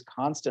body is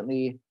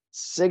constantly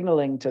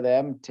signaling to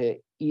them to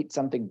eat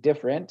something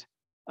different.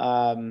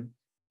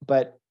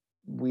 But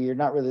we're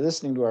not really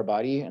listening to our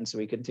body. And so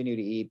we continue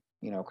to eat,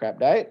 crap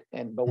diet.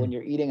 But when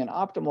you're eating an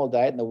optimal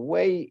diet, and the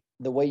way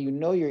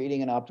you're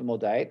eating an optimal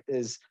diet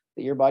is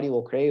that your body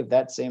will crave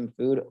that same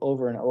food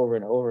over and over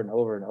and over and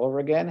over and over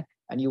again,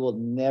 and you will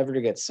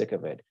never get sick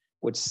of it,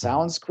 which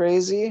sounds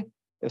crazy.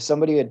 If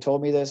somebody had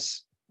told me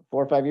this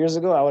 4 or 5 years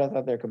ago, I would have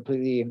thought they're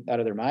completely out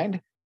of their mind,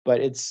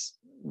 but it's,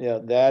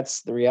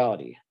 that's the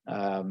reality.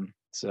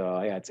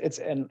 So yeah, it's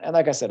and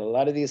like I said, a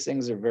lot of these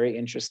things are very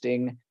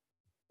interesting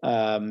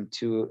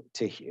to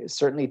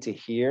certainly to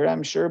hear,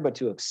 I'm sure, but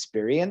to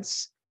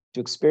experience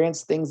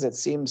things that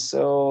seem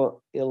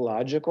so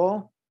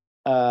illogical.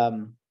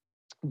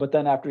 But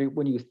then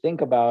when you think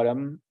about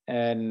them,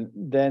 and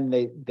then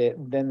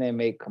they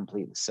make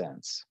complete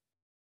sense.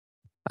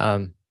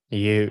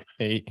 You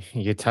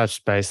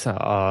touched base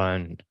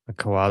on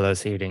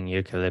koalas eating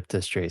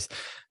eucalyptus trees.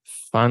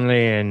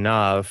 Funnily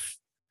enough,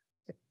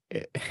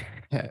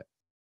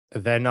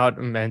 they're not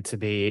meant to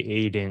be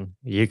eating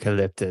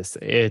eucalyptus.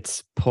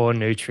 It's poor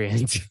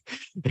nutrients.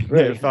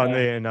 Really?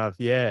 Funnily enough,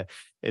 yeah.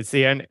 It's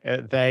the end.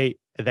 They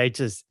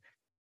just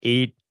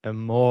eat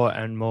more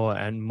and more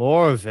and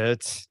more of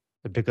it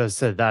because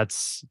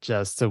that's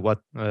just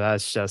what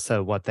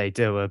they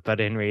do. But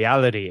in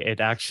reality, it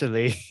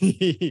actually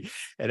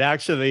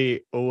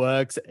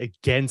works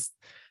against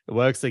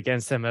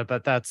them.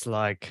 But that's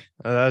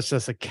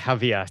just a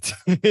caveat.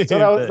 So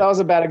that was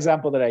a bad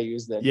example that I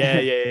used then.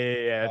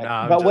 Yeah.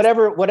 No, but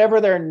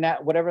whatever their I know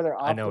what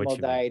optimal you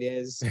diet mean.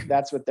 is,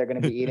 that's what they're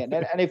going to be eating.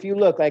 And if you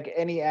look, like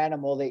any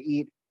animal, they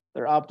eat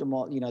their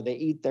optimal, they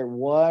eat their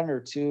 1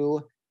 or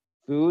 2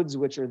 foods,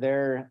 which are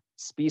their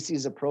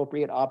species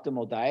appropriate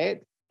optimal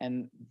diet.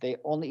 And they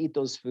only eat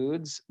those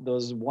foods.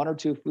 Those 1 or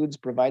 2 foods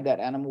provide that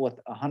animal with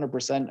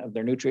 100% of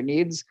their nutrient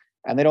needs,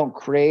 and they don't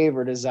crave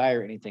or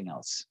desire anything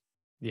else.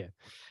 Yeah.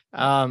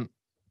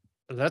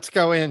 Let's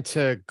go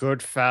into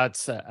good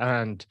fats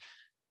and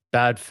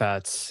bad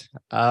fats.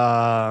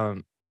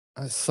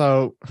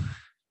 So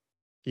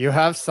you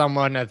have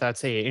someone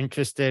that's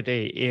interested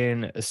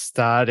in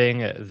starting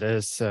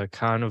this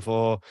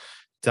carnivore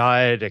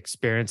diet,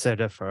 experience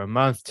it for a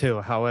month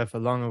to however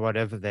long, or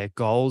whatever their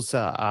goals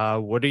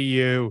are. What are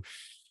you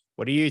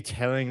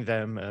telling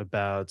them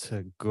about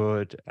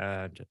good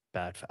and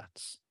bad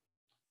fats?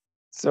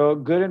 So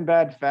good and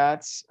bad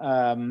fats,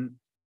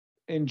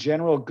 in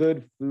general,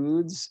 good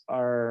foods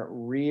are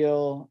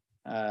real,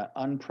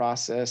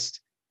 unprocessed,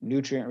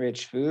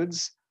 nutrient-rich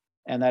foods,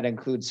 and that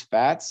includes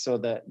fats. So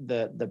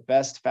the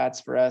best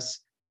fats for us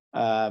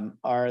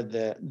are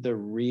the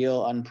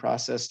real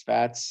unprocessed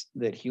fats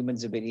that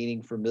humans have been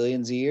eating for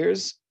millions of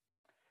years,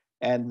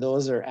 and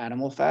those are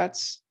animal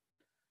fats.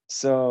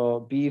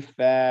 So beef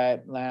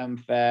fat, lamb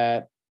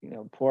fat,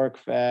 pork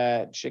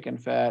fat, chicken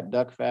fat,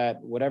 duck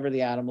fat, whatever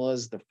the animal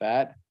is, the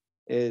fat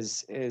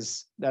is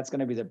that's going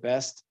to be the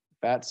best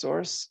fat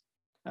source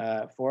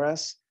for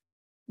us.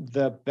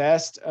 The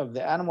best of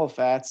the animal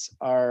fats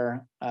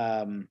are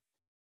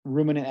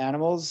ruminant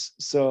animals,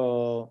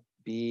 so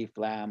beef,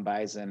 lamb,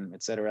 bison,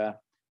 etc.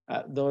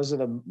 Those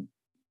are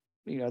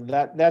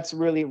that's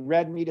really,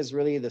 red meat is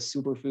really the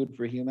superfood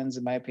for humans,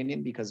 in my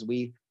opinion, because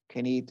we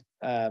can eat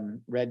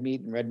red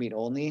meat and red meat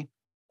only.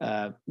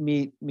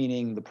 Meat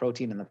meaning the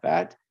protein and the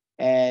fat,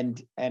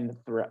 and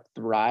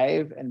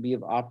thrive and be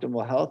of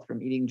optimal health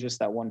from eating just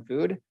that one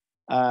food.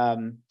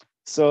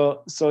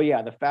 So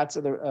yeah, the fats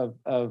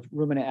of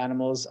ruminant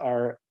animals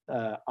are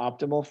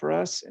optimal for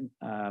us,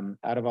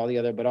 out of all the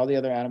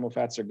other animal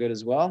fats are good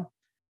as well.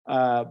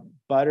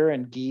 Butter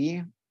and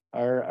ghee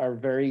are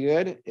very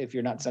good if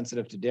you're not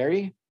sensitive to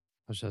dairy. I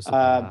was just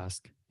about to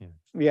ask.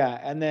 Yeah,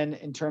 and then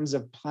in terms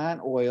of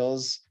plant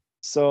oils,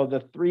 so the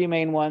 3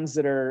 main ones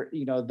that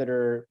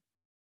are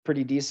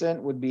pretty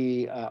decent would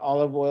be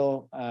olive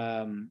oil,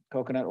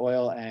 coconut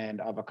oil,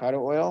 and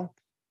avocado oil,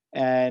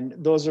 and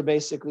those are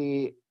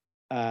basically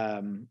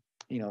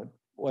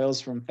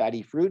oils from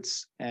fatty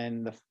fruits,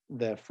 and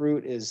the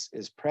fruit is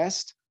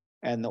pressed,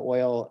 and the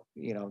oil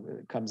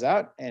comes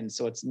out, and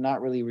so it's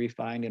not really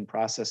refined and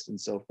processed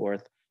and so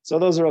forth. So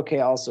those are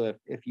okay also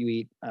if you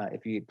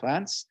eat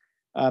plants.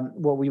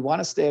 What we want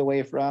to stay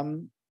away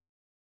from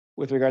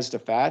with regards to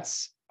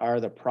fats are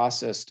the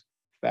processed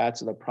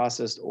fats or the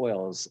processed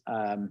oils,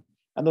 and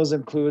those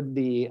include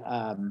the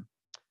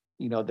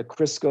the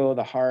Crisco,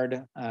 the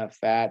hard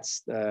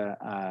fats,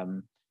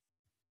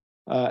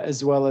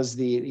 as well as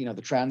the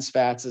trans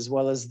fats, as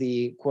well as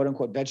the quote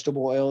unquote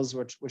vegetable oils,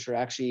 which are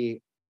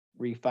actually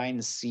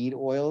refined seed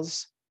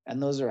oils. And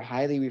those are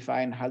highly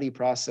refined, highly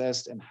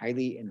processed, and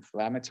highly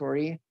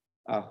inflammatory,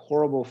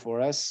 horrible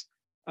for us.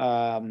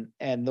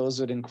 And those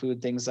would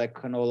include things like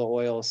canola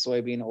oil,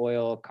 soybean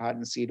oil,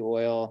 cottonseed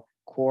oil,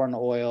 corn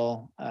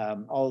oil.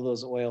 All of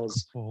those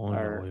oils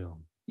are, oil.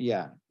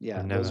 yeah.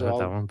 I've never Those are heard all,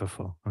 that one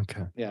before.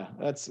 Okay. yeah,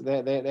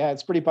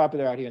 it's pretty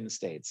popular out here in the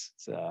States.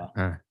 So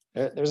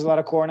Uh, there's a lot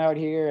of corn out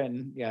here,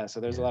 and so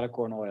there's a lot of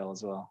corn oil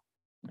as well.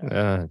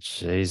 Oh,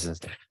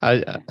 Jesus.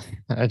 I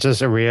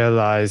just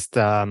realized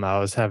I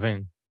was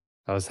having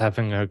a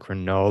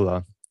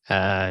granola,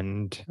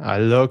 and I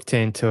looked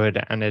into it,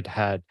 and it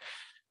had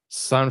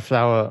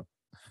sunflower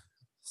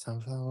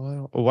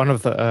oil, one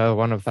of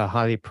the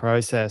highly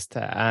processed,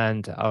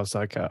 and I was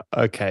like,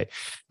 okay,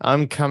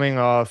 I'm coming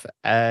off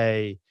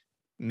a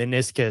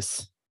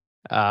meniscus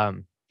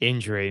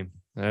injury.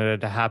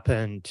 It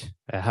happened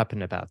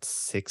about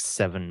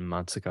 6-7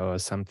 months ago or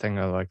something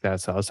like that.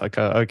 So I was like,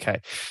 oh,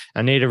 okay,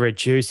 I need to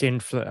reduce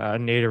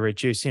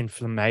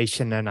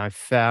inflammation, and I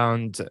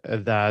found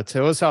that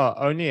it was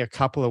only a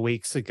couple of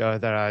weeks ago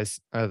that I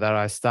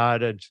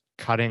started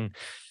cutting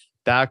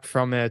back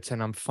from it,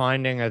 and I'm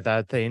finding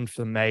that the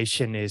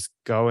inflammation is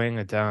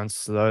going down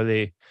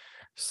slowly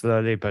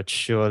but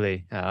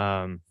surely.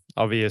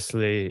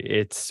 Obviously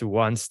it's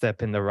one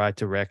step in the right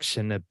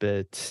direction a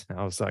bit.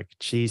 I was like,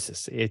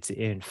 Jesus, it's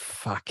in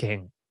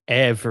fucking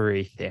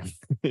everything.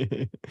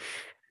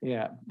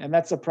 Yeah, and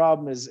that's the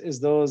problem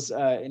is those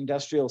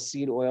industrial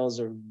seed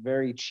oils are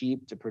very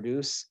cheap to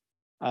produce.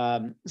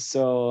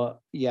 So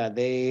yeah,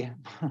 they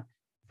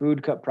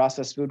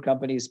processed food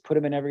companies put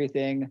them in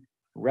everything.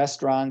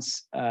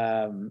 Restaurants,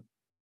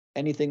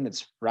 anything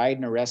that's fried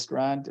in a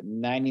restaurant,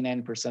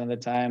 99% of the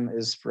time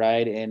is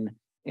fried in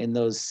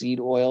those seed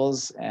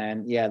oils.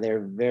 And yeah,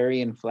 they're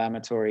very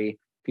inflammatory.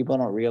 People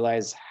don't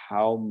realize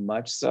how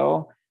much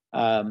so,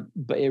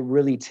 but it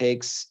really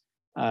takes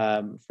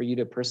for you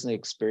to personally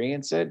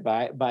experience it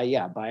by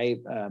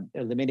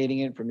eliminating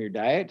it from your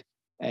diet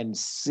and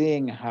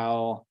seeing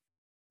how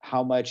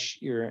much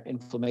your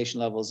inflammation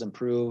levels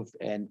improve.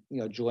 And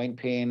joint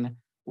pain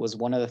was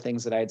one of the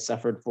things that I had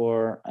suffered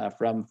for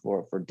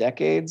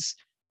decades,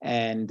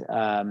 and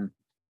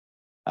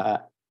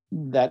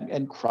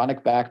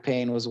chronic back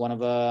pain was one of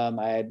them.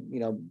 I had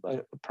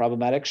a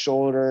problematic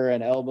shoulder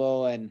and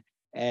elbow,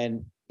 and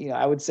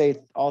I would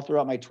say all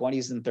throughout my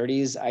 20s and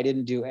 30s, I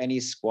didn't do any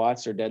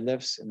squats or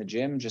deadlifts in the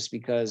gym just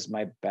because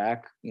my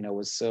back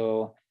was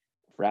so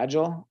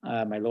fragile.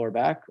 My lower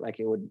back, like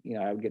it would,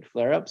 I would get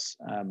flare-ups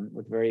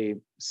with very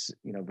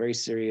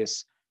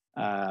serious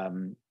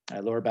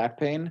lower back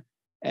pain.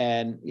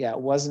 And yeah,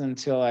 it wasn't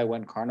until I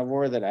went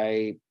carnivore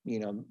that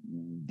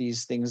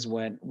these things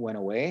went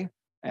away,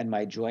 and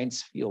my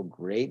joints feel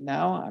great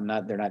now.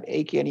 They're not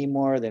achy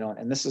anymore. They don't.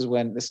 And this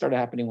started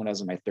happening when I was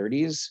in my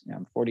 30s.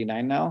 I'm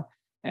 49 now,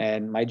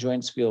 and my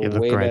joints feel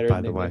way great, better. By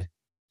the way.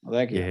 Well,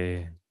 thank you.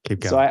 Yeah. Keep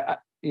going.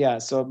 So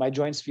so my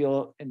joints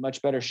feel in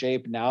much better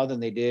shape now than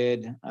they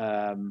did,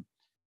 20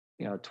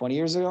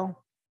 years ago.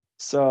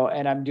 So,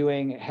 and I'm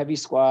doing heavy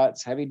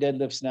squats, heavy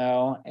deadlifts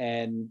now,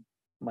 and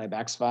my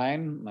back's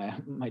fine.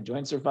 My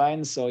joints are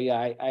fine. So yeah,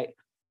 I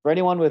for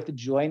anyone with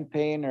joint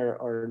pain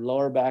or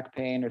lower back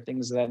pain or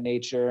things of that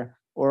nature,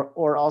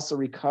 or also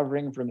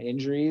recovering from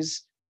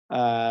injuries,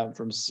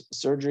 from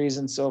surgeries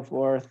and so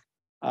forth,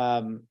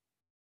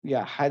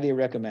 highly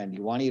recommend.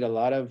 You want to eat a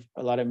lot of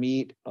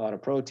meat, a lot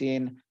of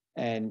protein,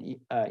 and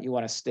you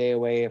want to stay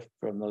away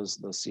from those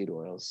seed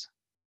oils.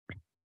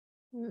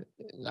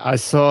 I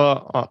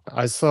saw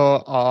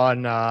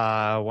on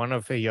one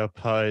of your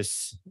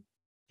posts,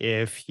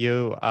 if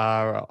you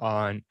are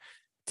on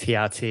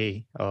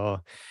TRT,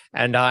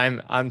 and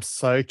I'm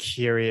so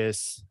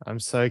curious.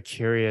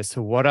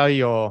 What are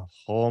your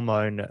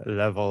hormone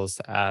levels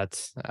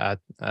at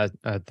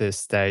this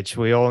stage?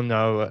 We all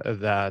know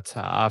that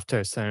after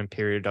a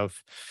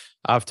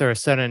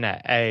certain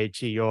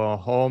age, your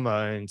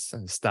hormones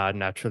start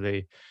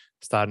naturally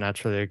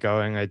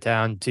going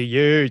down. Do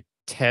you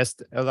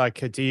test,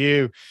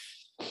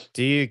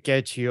 do you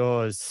get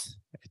yours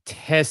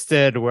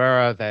tested? Where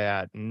are they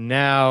at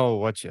now?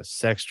 What's your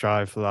sex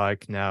drive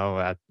like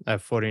now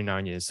at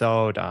 49 years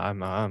old?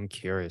 I'm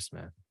curious,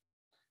 man.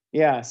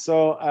 Yeah.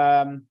 So,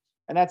 and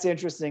that's the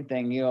interesting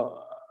thing.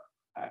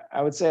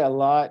 I would say a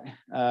lot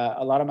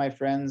of my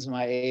friends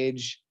my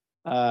age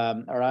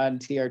are on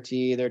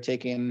TRT. They're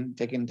taking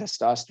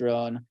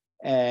testosterone,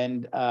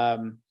 and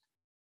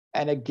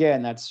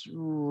again, that's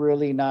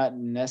really not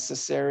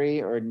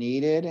necessary or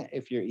needed.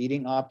 If you're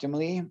eating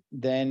optimally,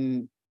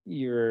 then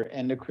your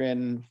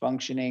endocrine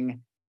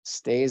functioning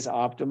stays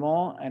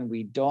optimal, and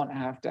we don't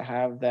have to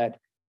have that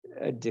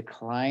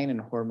decline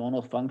in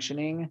hormonal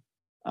functioning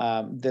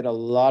that a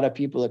lot of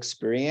people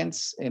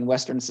experience in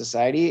Western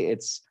society.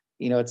 It's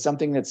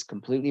something that's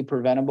completely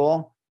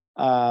preventable.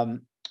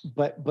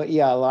 But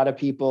yeah, a lot of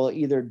people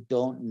either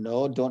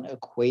don't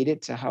equate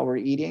it to how we're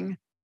eating,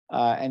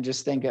 and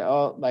just think,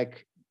 oh,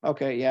 like,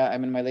 okay, yeah,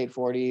 I'm in my late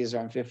 40s or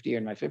I'm 50 or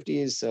in my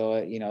 50s.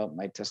 So,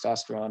 my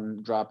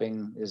testosterone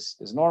dropping is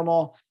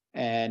normal.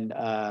 And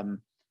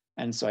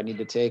so I need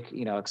to take,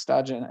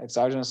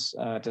 exogenous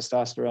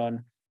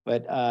testosterone,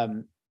 but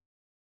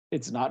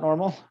it's not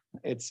normal.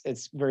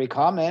 It's very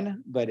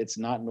common, but it's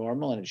not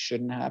normal and it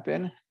shouldn't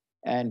happen.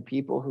 And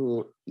people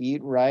who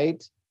eat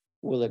right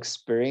will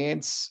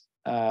experience,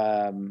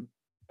 again,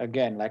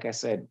 like I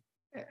said,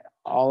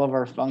 all of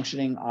our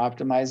functioning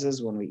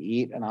optimizes when we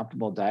eat an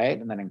optimal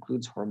diet, and that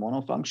includes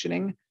hormonal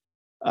functioning.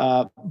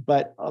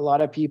 But for a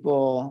lot of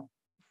people,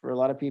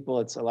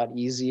 it's a lot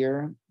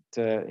easier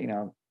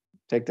to,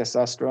 take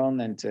testosterone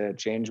than to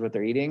change what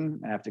they're eating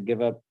and have to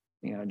give up,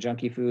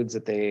 junky foods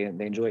that they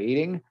enjoy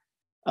eating.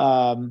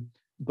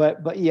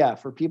 But yeah,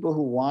 for people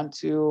who want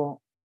to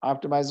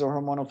optimize their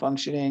hormonal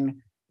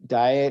functioning,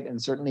 diet,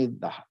 and certainly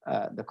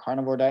the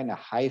carnivore diet and a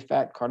high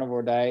fat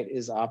carnivore diet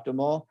is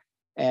optimal.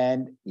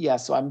 And yeah,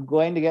 so I'm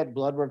going to get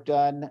blood work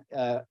done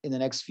in the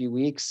next few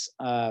weeks,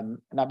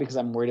 not because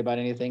I'm worried about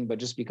anything, but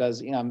just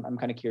because I'm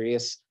kind of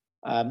curious,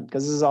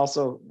 because this is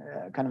also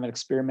kind of an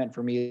experiment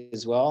for me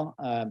as well,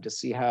 to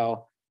see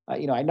how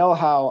I know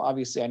how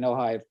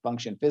I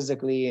function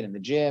physically and in the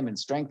gym and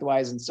strength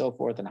wise and so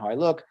forth, and how I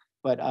look.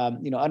 But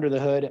under the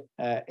hood,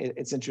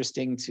 it's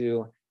interesting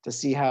to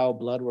see how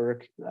blood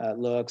work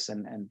looks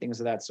and things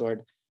of that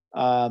sort.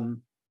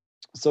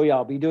 So yeah,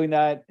 I'll be doing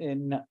that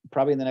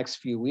probably in the next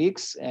few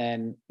weeks,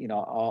 and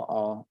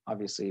I'll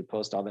obviously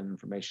post all that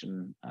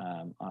information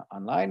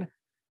online.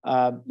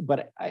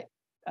 But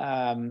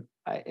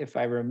if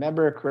I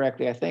remember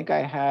correctly, I think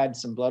I had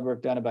some blood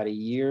work done about a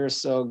year or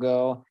so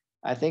ago.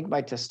 I think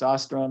my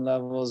testosterone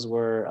levels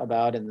were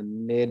about in the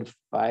mid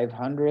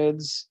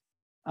 500s,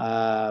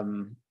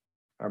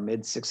 or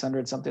mid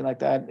 600, something like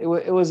that. It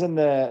was in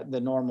the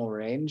normal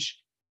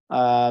range.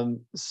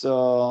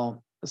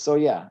 So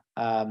yeah.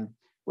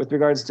 With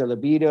regards to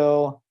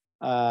libido,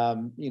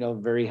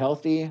 very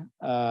healthy.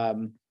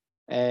 And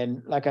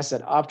like I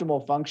said,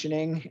 optimal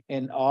functioning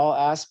in all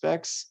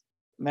aspects,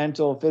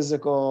 mental,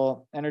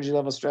 physical, energy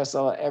level, stress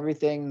level,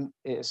 everything,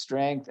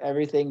 strength,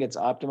 everything gets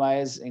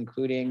optimized,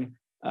 including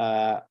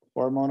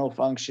hormonal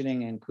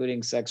functioning,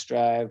 including sex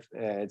drive,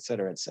 et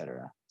cetera, et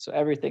cetera. So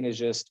everything is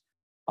just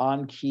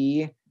on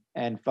key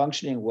and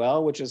functioning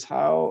well, which is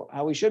how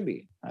we should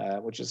be,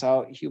 which is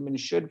how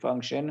humans should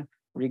function,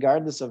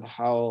 regardless of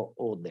how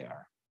old they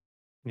are.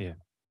 Yeah.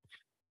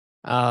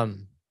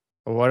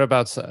 What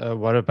about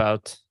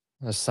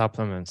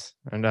supplements?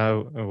 I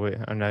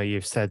know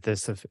you've said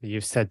this a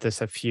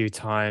few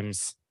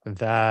times,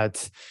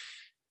 that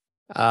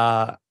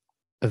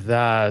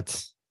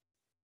that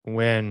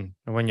when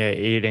you're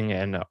eating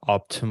an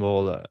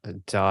optimal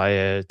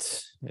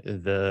diet,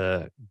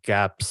 the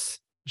gaps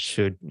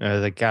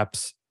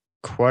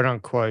quote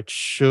unquote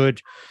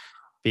should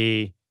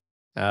be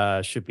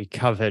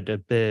covered a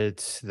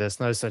bit. There's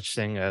no such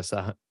thing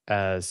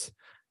as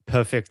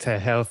perfect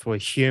health. We're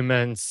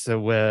humans, so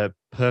we're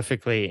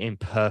perfectly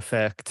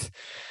imperfect.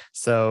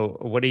 So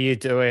what are you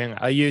doing?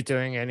 Are you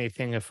doing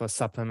anything for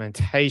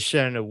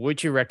supplementation?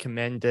 Would you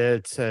recommend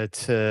it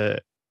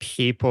to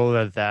people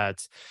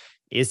that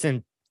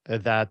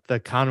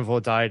the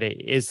carnivore diet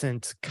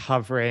isn't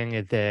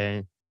covering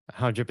their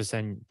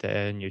 100%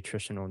 their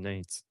nutritional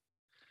needs?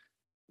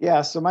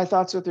 Yeah, so my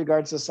thoughts with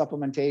regards to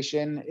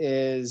supplementation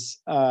is,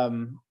 I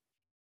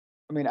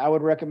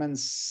would recommend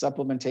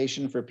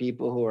supplementation for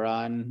people who are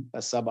on a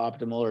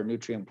suboptimal or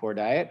nutrient poor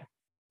diet.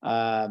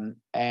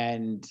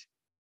 And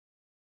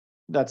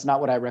that's not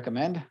what I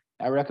recommend.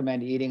 I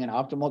recommend eating an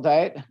optimal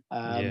diet.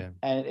 And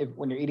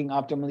when you're eating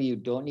optimally, you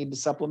don't need to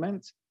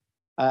supplement.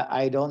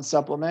 I don't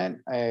supplement.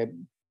 I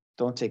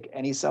don't take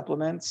any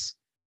supplements.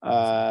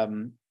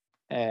 And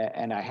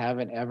I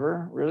haven't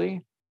ever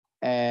really.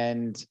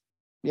 And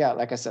yeah,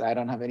 like I said, I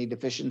don't have any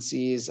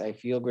deficiencies. I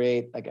feel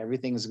great. Like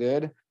everything's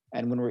good.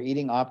 And when we're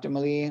eating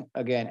optimally,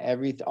 again,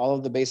 all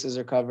of the bases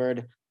are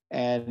covered.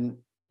 And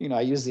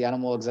I use the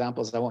animal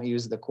examples. I won't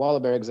use the koala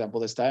bear example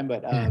this time,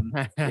 but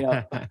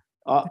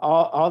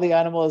all the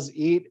animals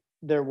eat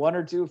their one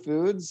or two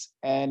foods,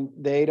 and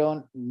they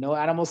don't. No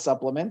animal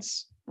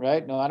supplements,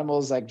 right? No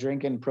animals like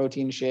drinking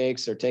protein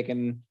shakes or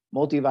taking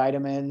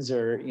multivitamins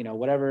or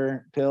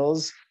whatever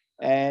pills.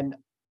 And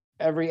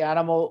every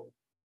animal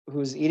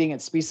who's eating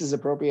its species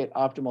appropriate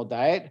optimal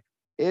diet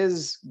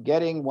is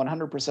getting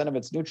 100% of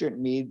its nutrient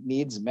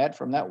needs met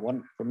from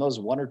those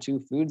one or two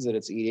foods that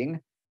it's eating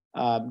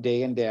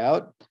day in, day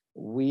out.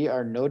 We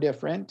are no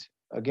different.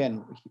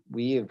 Again,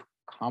 we have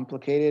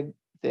complicated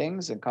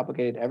things and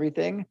complicated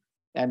everything.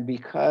 And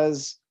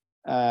because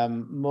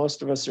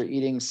most of us are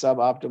eating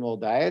suboptimal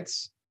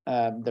diets,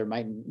 there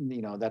might,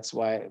 that's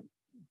why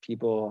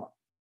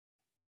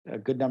a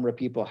good number of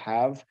people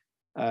have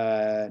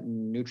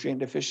nutrient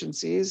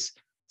deficiencies.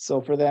 So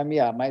for them,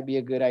 yeah, it might be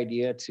a good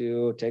idea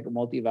to take a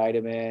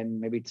multivitamin,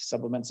 maybe to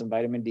supplement some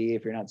vitamin D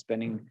if you're not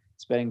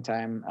spending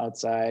time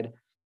outside.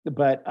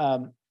 But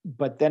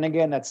then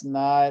again, that's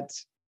not,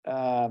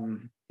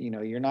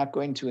 you're not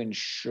going to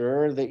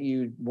ensure that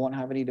you won't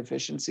have any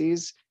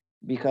deficiencies.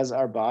 because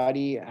our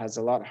body has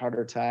a lot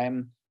harder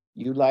time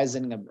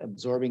utilizing and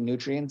absorbing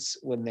nutrients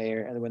when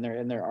they're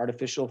in their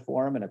artificial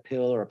form in a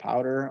pill or a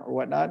powder or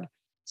whatnot.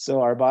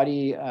 So our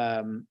body,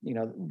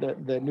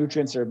 the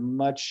nutrients are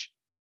much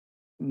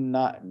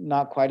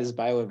not quite as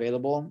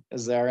bioavailable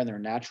as they are in their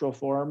natural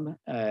form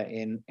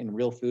in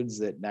real foods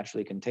that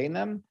naturally contain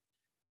them.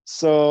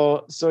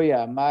 So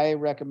yeah, my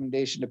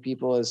recommendation to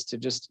people is to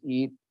just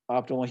eat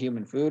optimal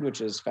human food,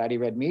 which is fatty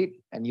red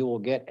meat, and you will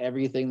get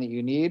everything that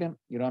you need.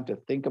 You don't have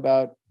to think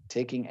about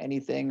taking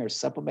anything or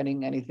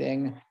supplementing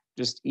anything.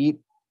 Just eat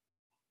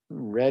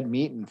red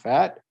meat and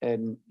fat,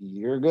 and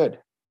you're good.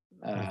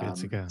 You're good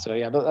to go. So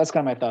yeah, that's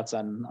kind of my thoughts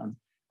on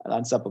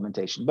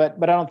supplementation. But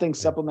I don't think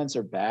supplements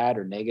are bad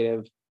or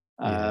negative.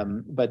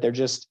 But they're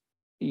just,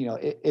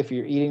 if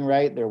you're eating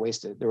right, they're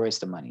wasted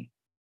of money.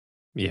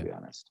 To be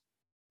honest.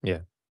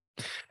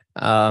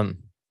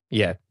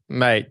 Yeah,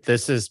 mate,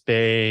 this has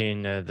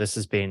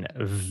been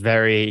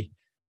very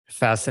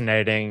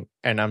fascinating,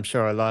 and I'm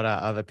sure a lot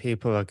of other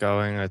people are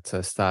going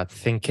to start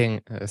thinking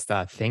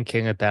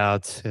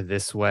about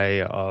this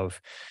way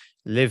of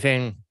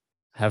living,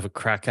 have a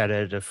crack at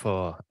it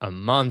for a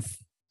month,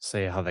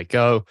 see how they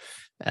go,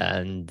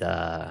 and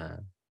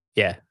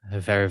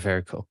very,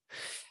 very cool.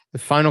 The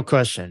final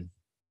question: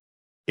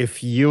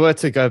 if you were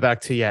to go back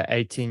to your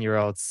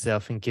 18-year-old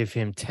self and give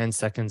him 10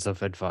 seconds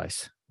of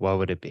advice, what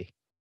would it be?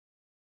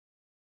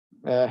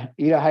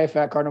 Eat a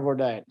high-fat carnivore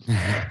diet.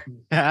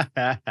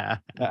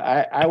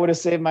 I would have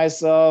saved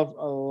myself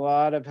a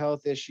lot of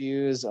health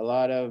issues, a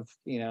lot of,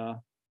 a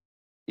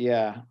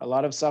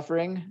lot of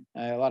suffering,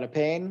 a lot of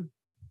pain,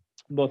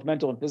 both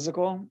mental and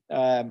physical.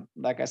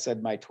 Like I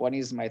said, my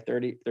 20s, my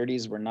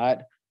 30s were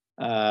not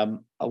a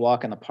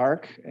walk in the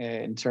park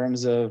in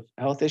terms of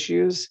health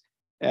issues.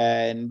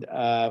 And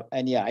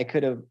yeah,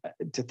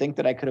 to think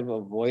that I could have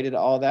avoided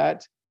all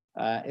that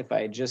if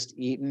I had just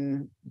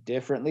eaten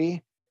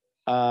differently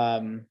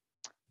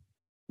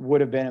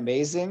would have been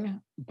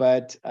amazing.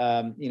 But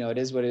it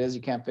is what it is.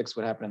 You can't fix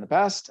what happened in the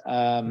past.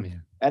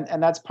 And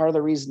that's part of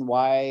the reason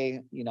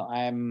why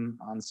I'm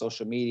on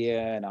social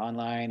media and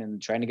online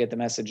and trying to get the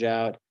message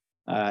out,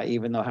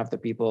 even though half the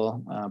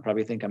people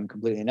probably think I'm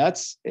completely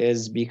nuts,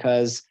 is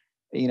because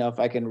if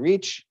I can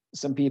reach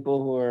some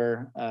people who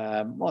are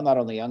not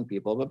only young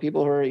people, but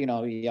people who are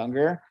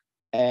younger,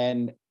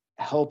 and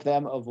help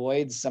them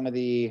avoid some of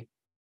the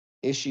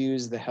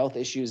health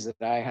issues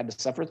that I had to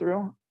suffer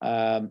through,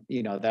 that'd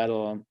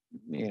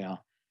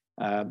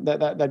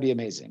be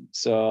amazing.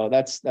 So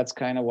that's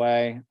kind of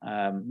why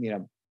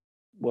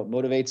what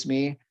motivates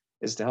me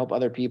is to help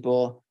other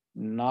people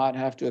not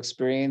have to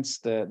experience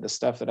the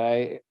stuff that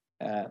I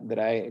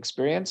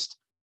experienced.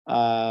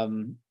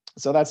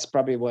 So that's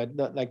probably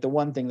the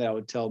one thing that I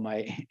would tell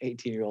my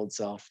 18-year-old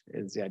self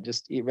is,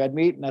 just eat red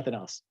meat, nothing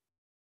else.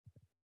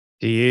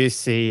 Do you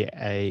see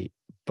a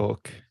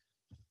book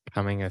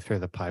coming through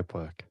the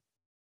pipework?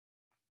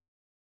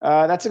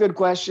 That's a good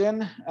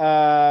question.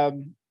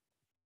 I've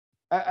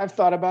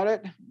thought about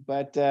it,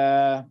 but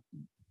I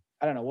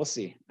don't know. We'll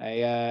see.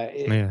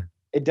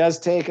 It does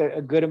take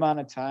a good amount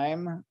of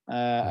time,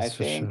 I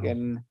think, sure.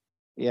 And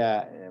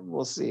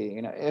we'll see.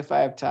 If I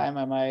have time,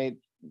 I might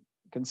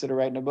consider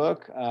writing a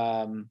book.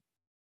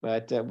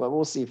 But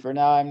we'll see. For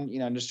now,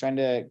 I'm just trying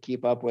to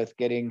keep up with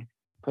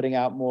putting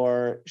out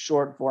more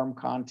short form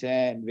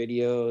content,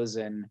 videos,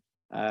 and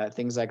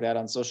things like that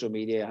on social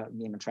media.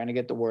 Trying to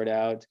get the word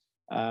out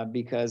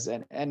because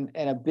a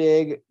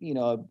big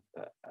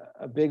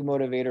a big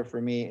motivator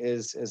for me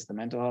is the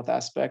mental health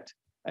aspect.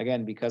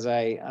 Again, because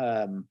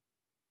I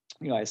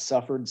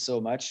suffered so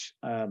much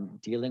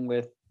dealing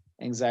with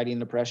anxiety and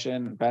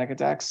depression and panic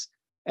attacks.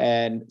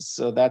 And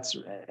so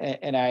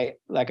I,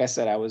 like I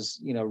said, I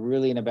was,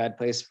 really in a bad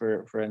place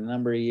for a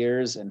number of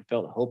years and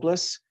felt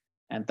hopeless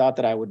and thought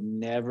that I would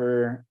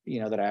never,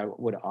 that I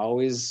would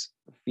always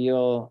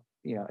feel,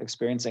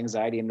 experience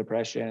anxiety and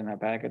depression and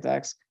have panic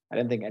attacks. I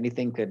didn't think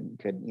anything could,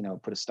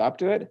 put a stop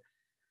to it.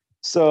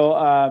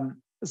 So,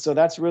 so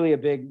that's really a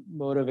big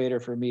motivator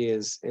for me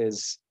is,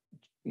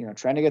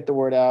 trying to get the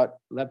word out,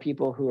 let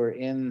people who are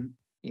in,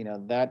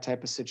 that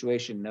type of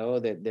situation know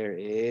that there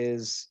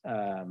is,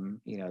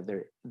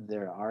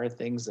 there are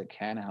things that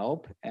can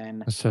help.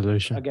 And a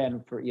solution.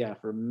 Again,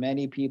 for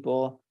many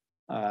people,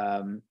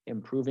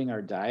 improving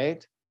our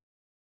diet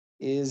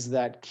is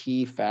that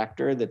key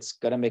factor that's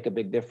going to make a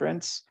big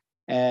difference.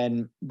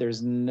 And there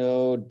are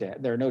no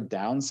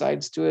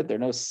downsides to it. There are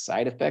no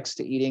side effects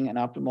to eating an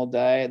optimal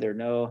diet. There are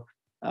no,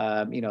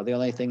 the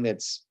only thing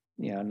that's,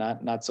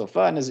 not so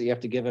fun is that you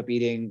have to give up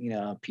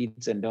eating,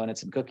 pizza and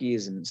donuts and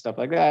cookies and stuff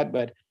like that.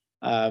 But,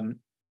 I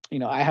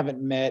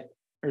haven't met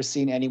or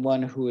seen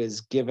anyone who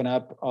has given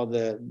up all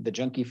the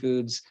junky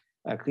foods,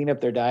 clean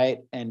up their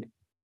diet, and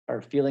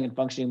are feeling and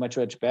functioning much,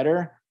 much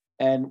better,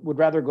 and would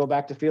rather go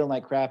back to feeling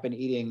like crap and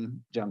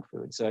eating junk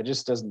food. So it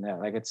just doesn't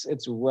like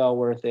it's well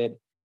worth it.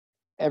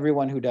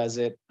 Everyone who does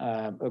it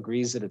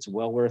agrees that it's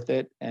well worth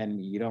it,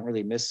 and you don't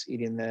really miss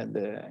eating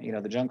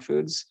the junk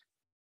foods.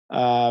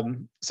 So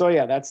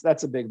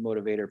that's a big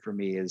motivator for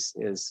me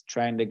is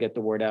trying to get the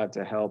word out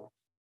to help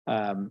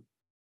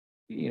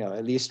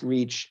at least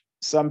reach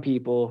some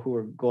people who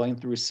are going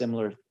through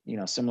similar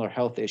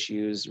health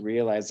issues,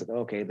 realize that,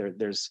 okay,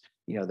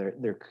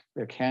 there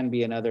can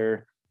be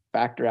another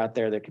factor out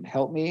there that can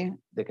help me,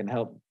 that can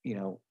help,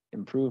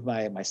 improve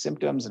my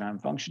symptoms and how I'm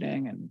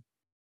functioning. And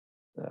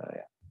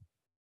yeah.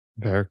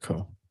 Very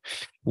cool.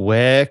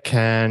 Where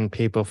can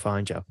people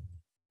find you?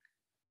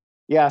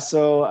 Yeah,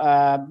 so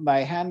my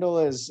handle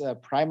is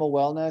Primal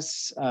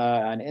Wellness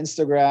on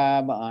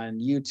Instagram, on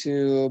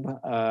YouTube,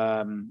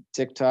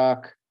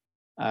 TikTok.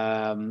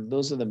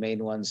 Those are the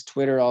main ones.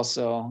 Twitter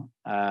also.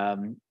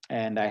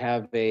 And I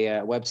have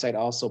a website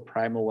also,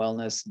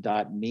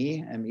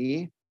 primalwellness.me,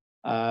 M-E.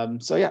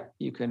 So yeah,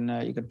 you can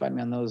find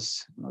me on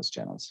those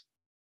channels.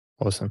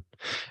 Awesome,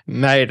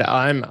 mate.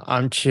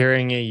 I'm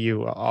cheering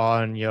you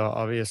on. You're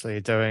obviously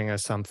doing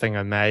something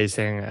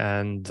amazing,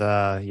 and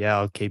yeah,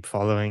 I'll keep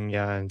following you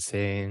and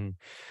seeing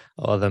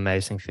all the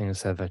amazing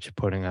things that you're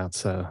putting out.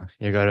 So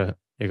you got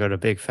a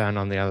big fan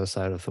on the other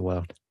side of the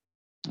world.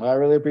 Well, I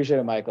really appreciate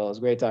it, Michael. It was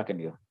great talking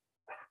to you.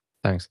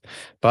 Thanks.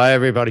 Bye,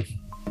 everybody.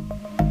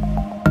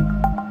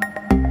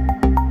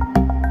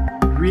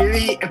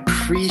 Really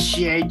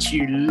appreciate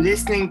you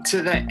listening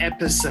to the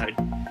episode.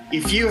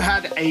 If you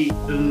had a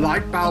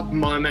light bulb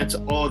moment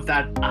or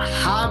that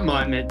aha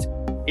moment,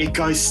 it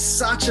goes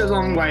such a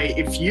long way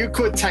if you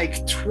could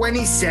take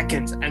 20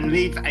 seconds and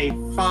leave a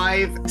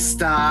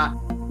 5-star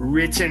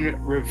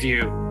written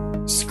review.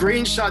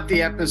 Screenshot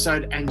the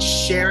episode and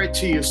share it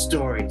to your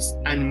stories,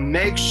 and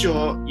make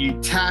sure you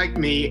tag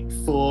me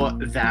for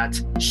that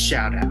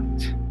shout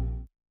out.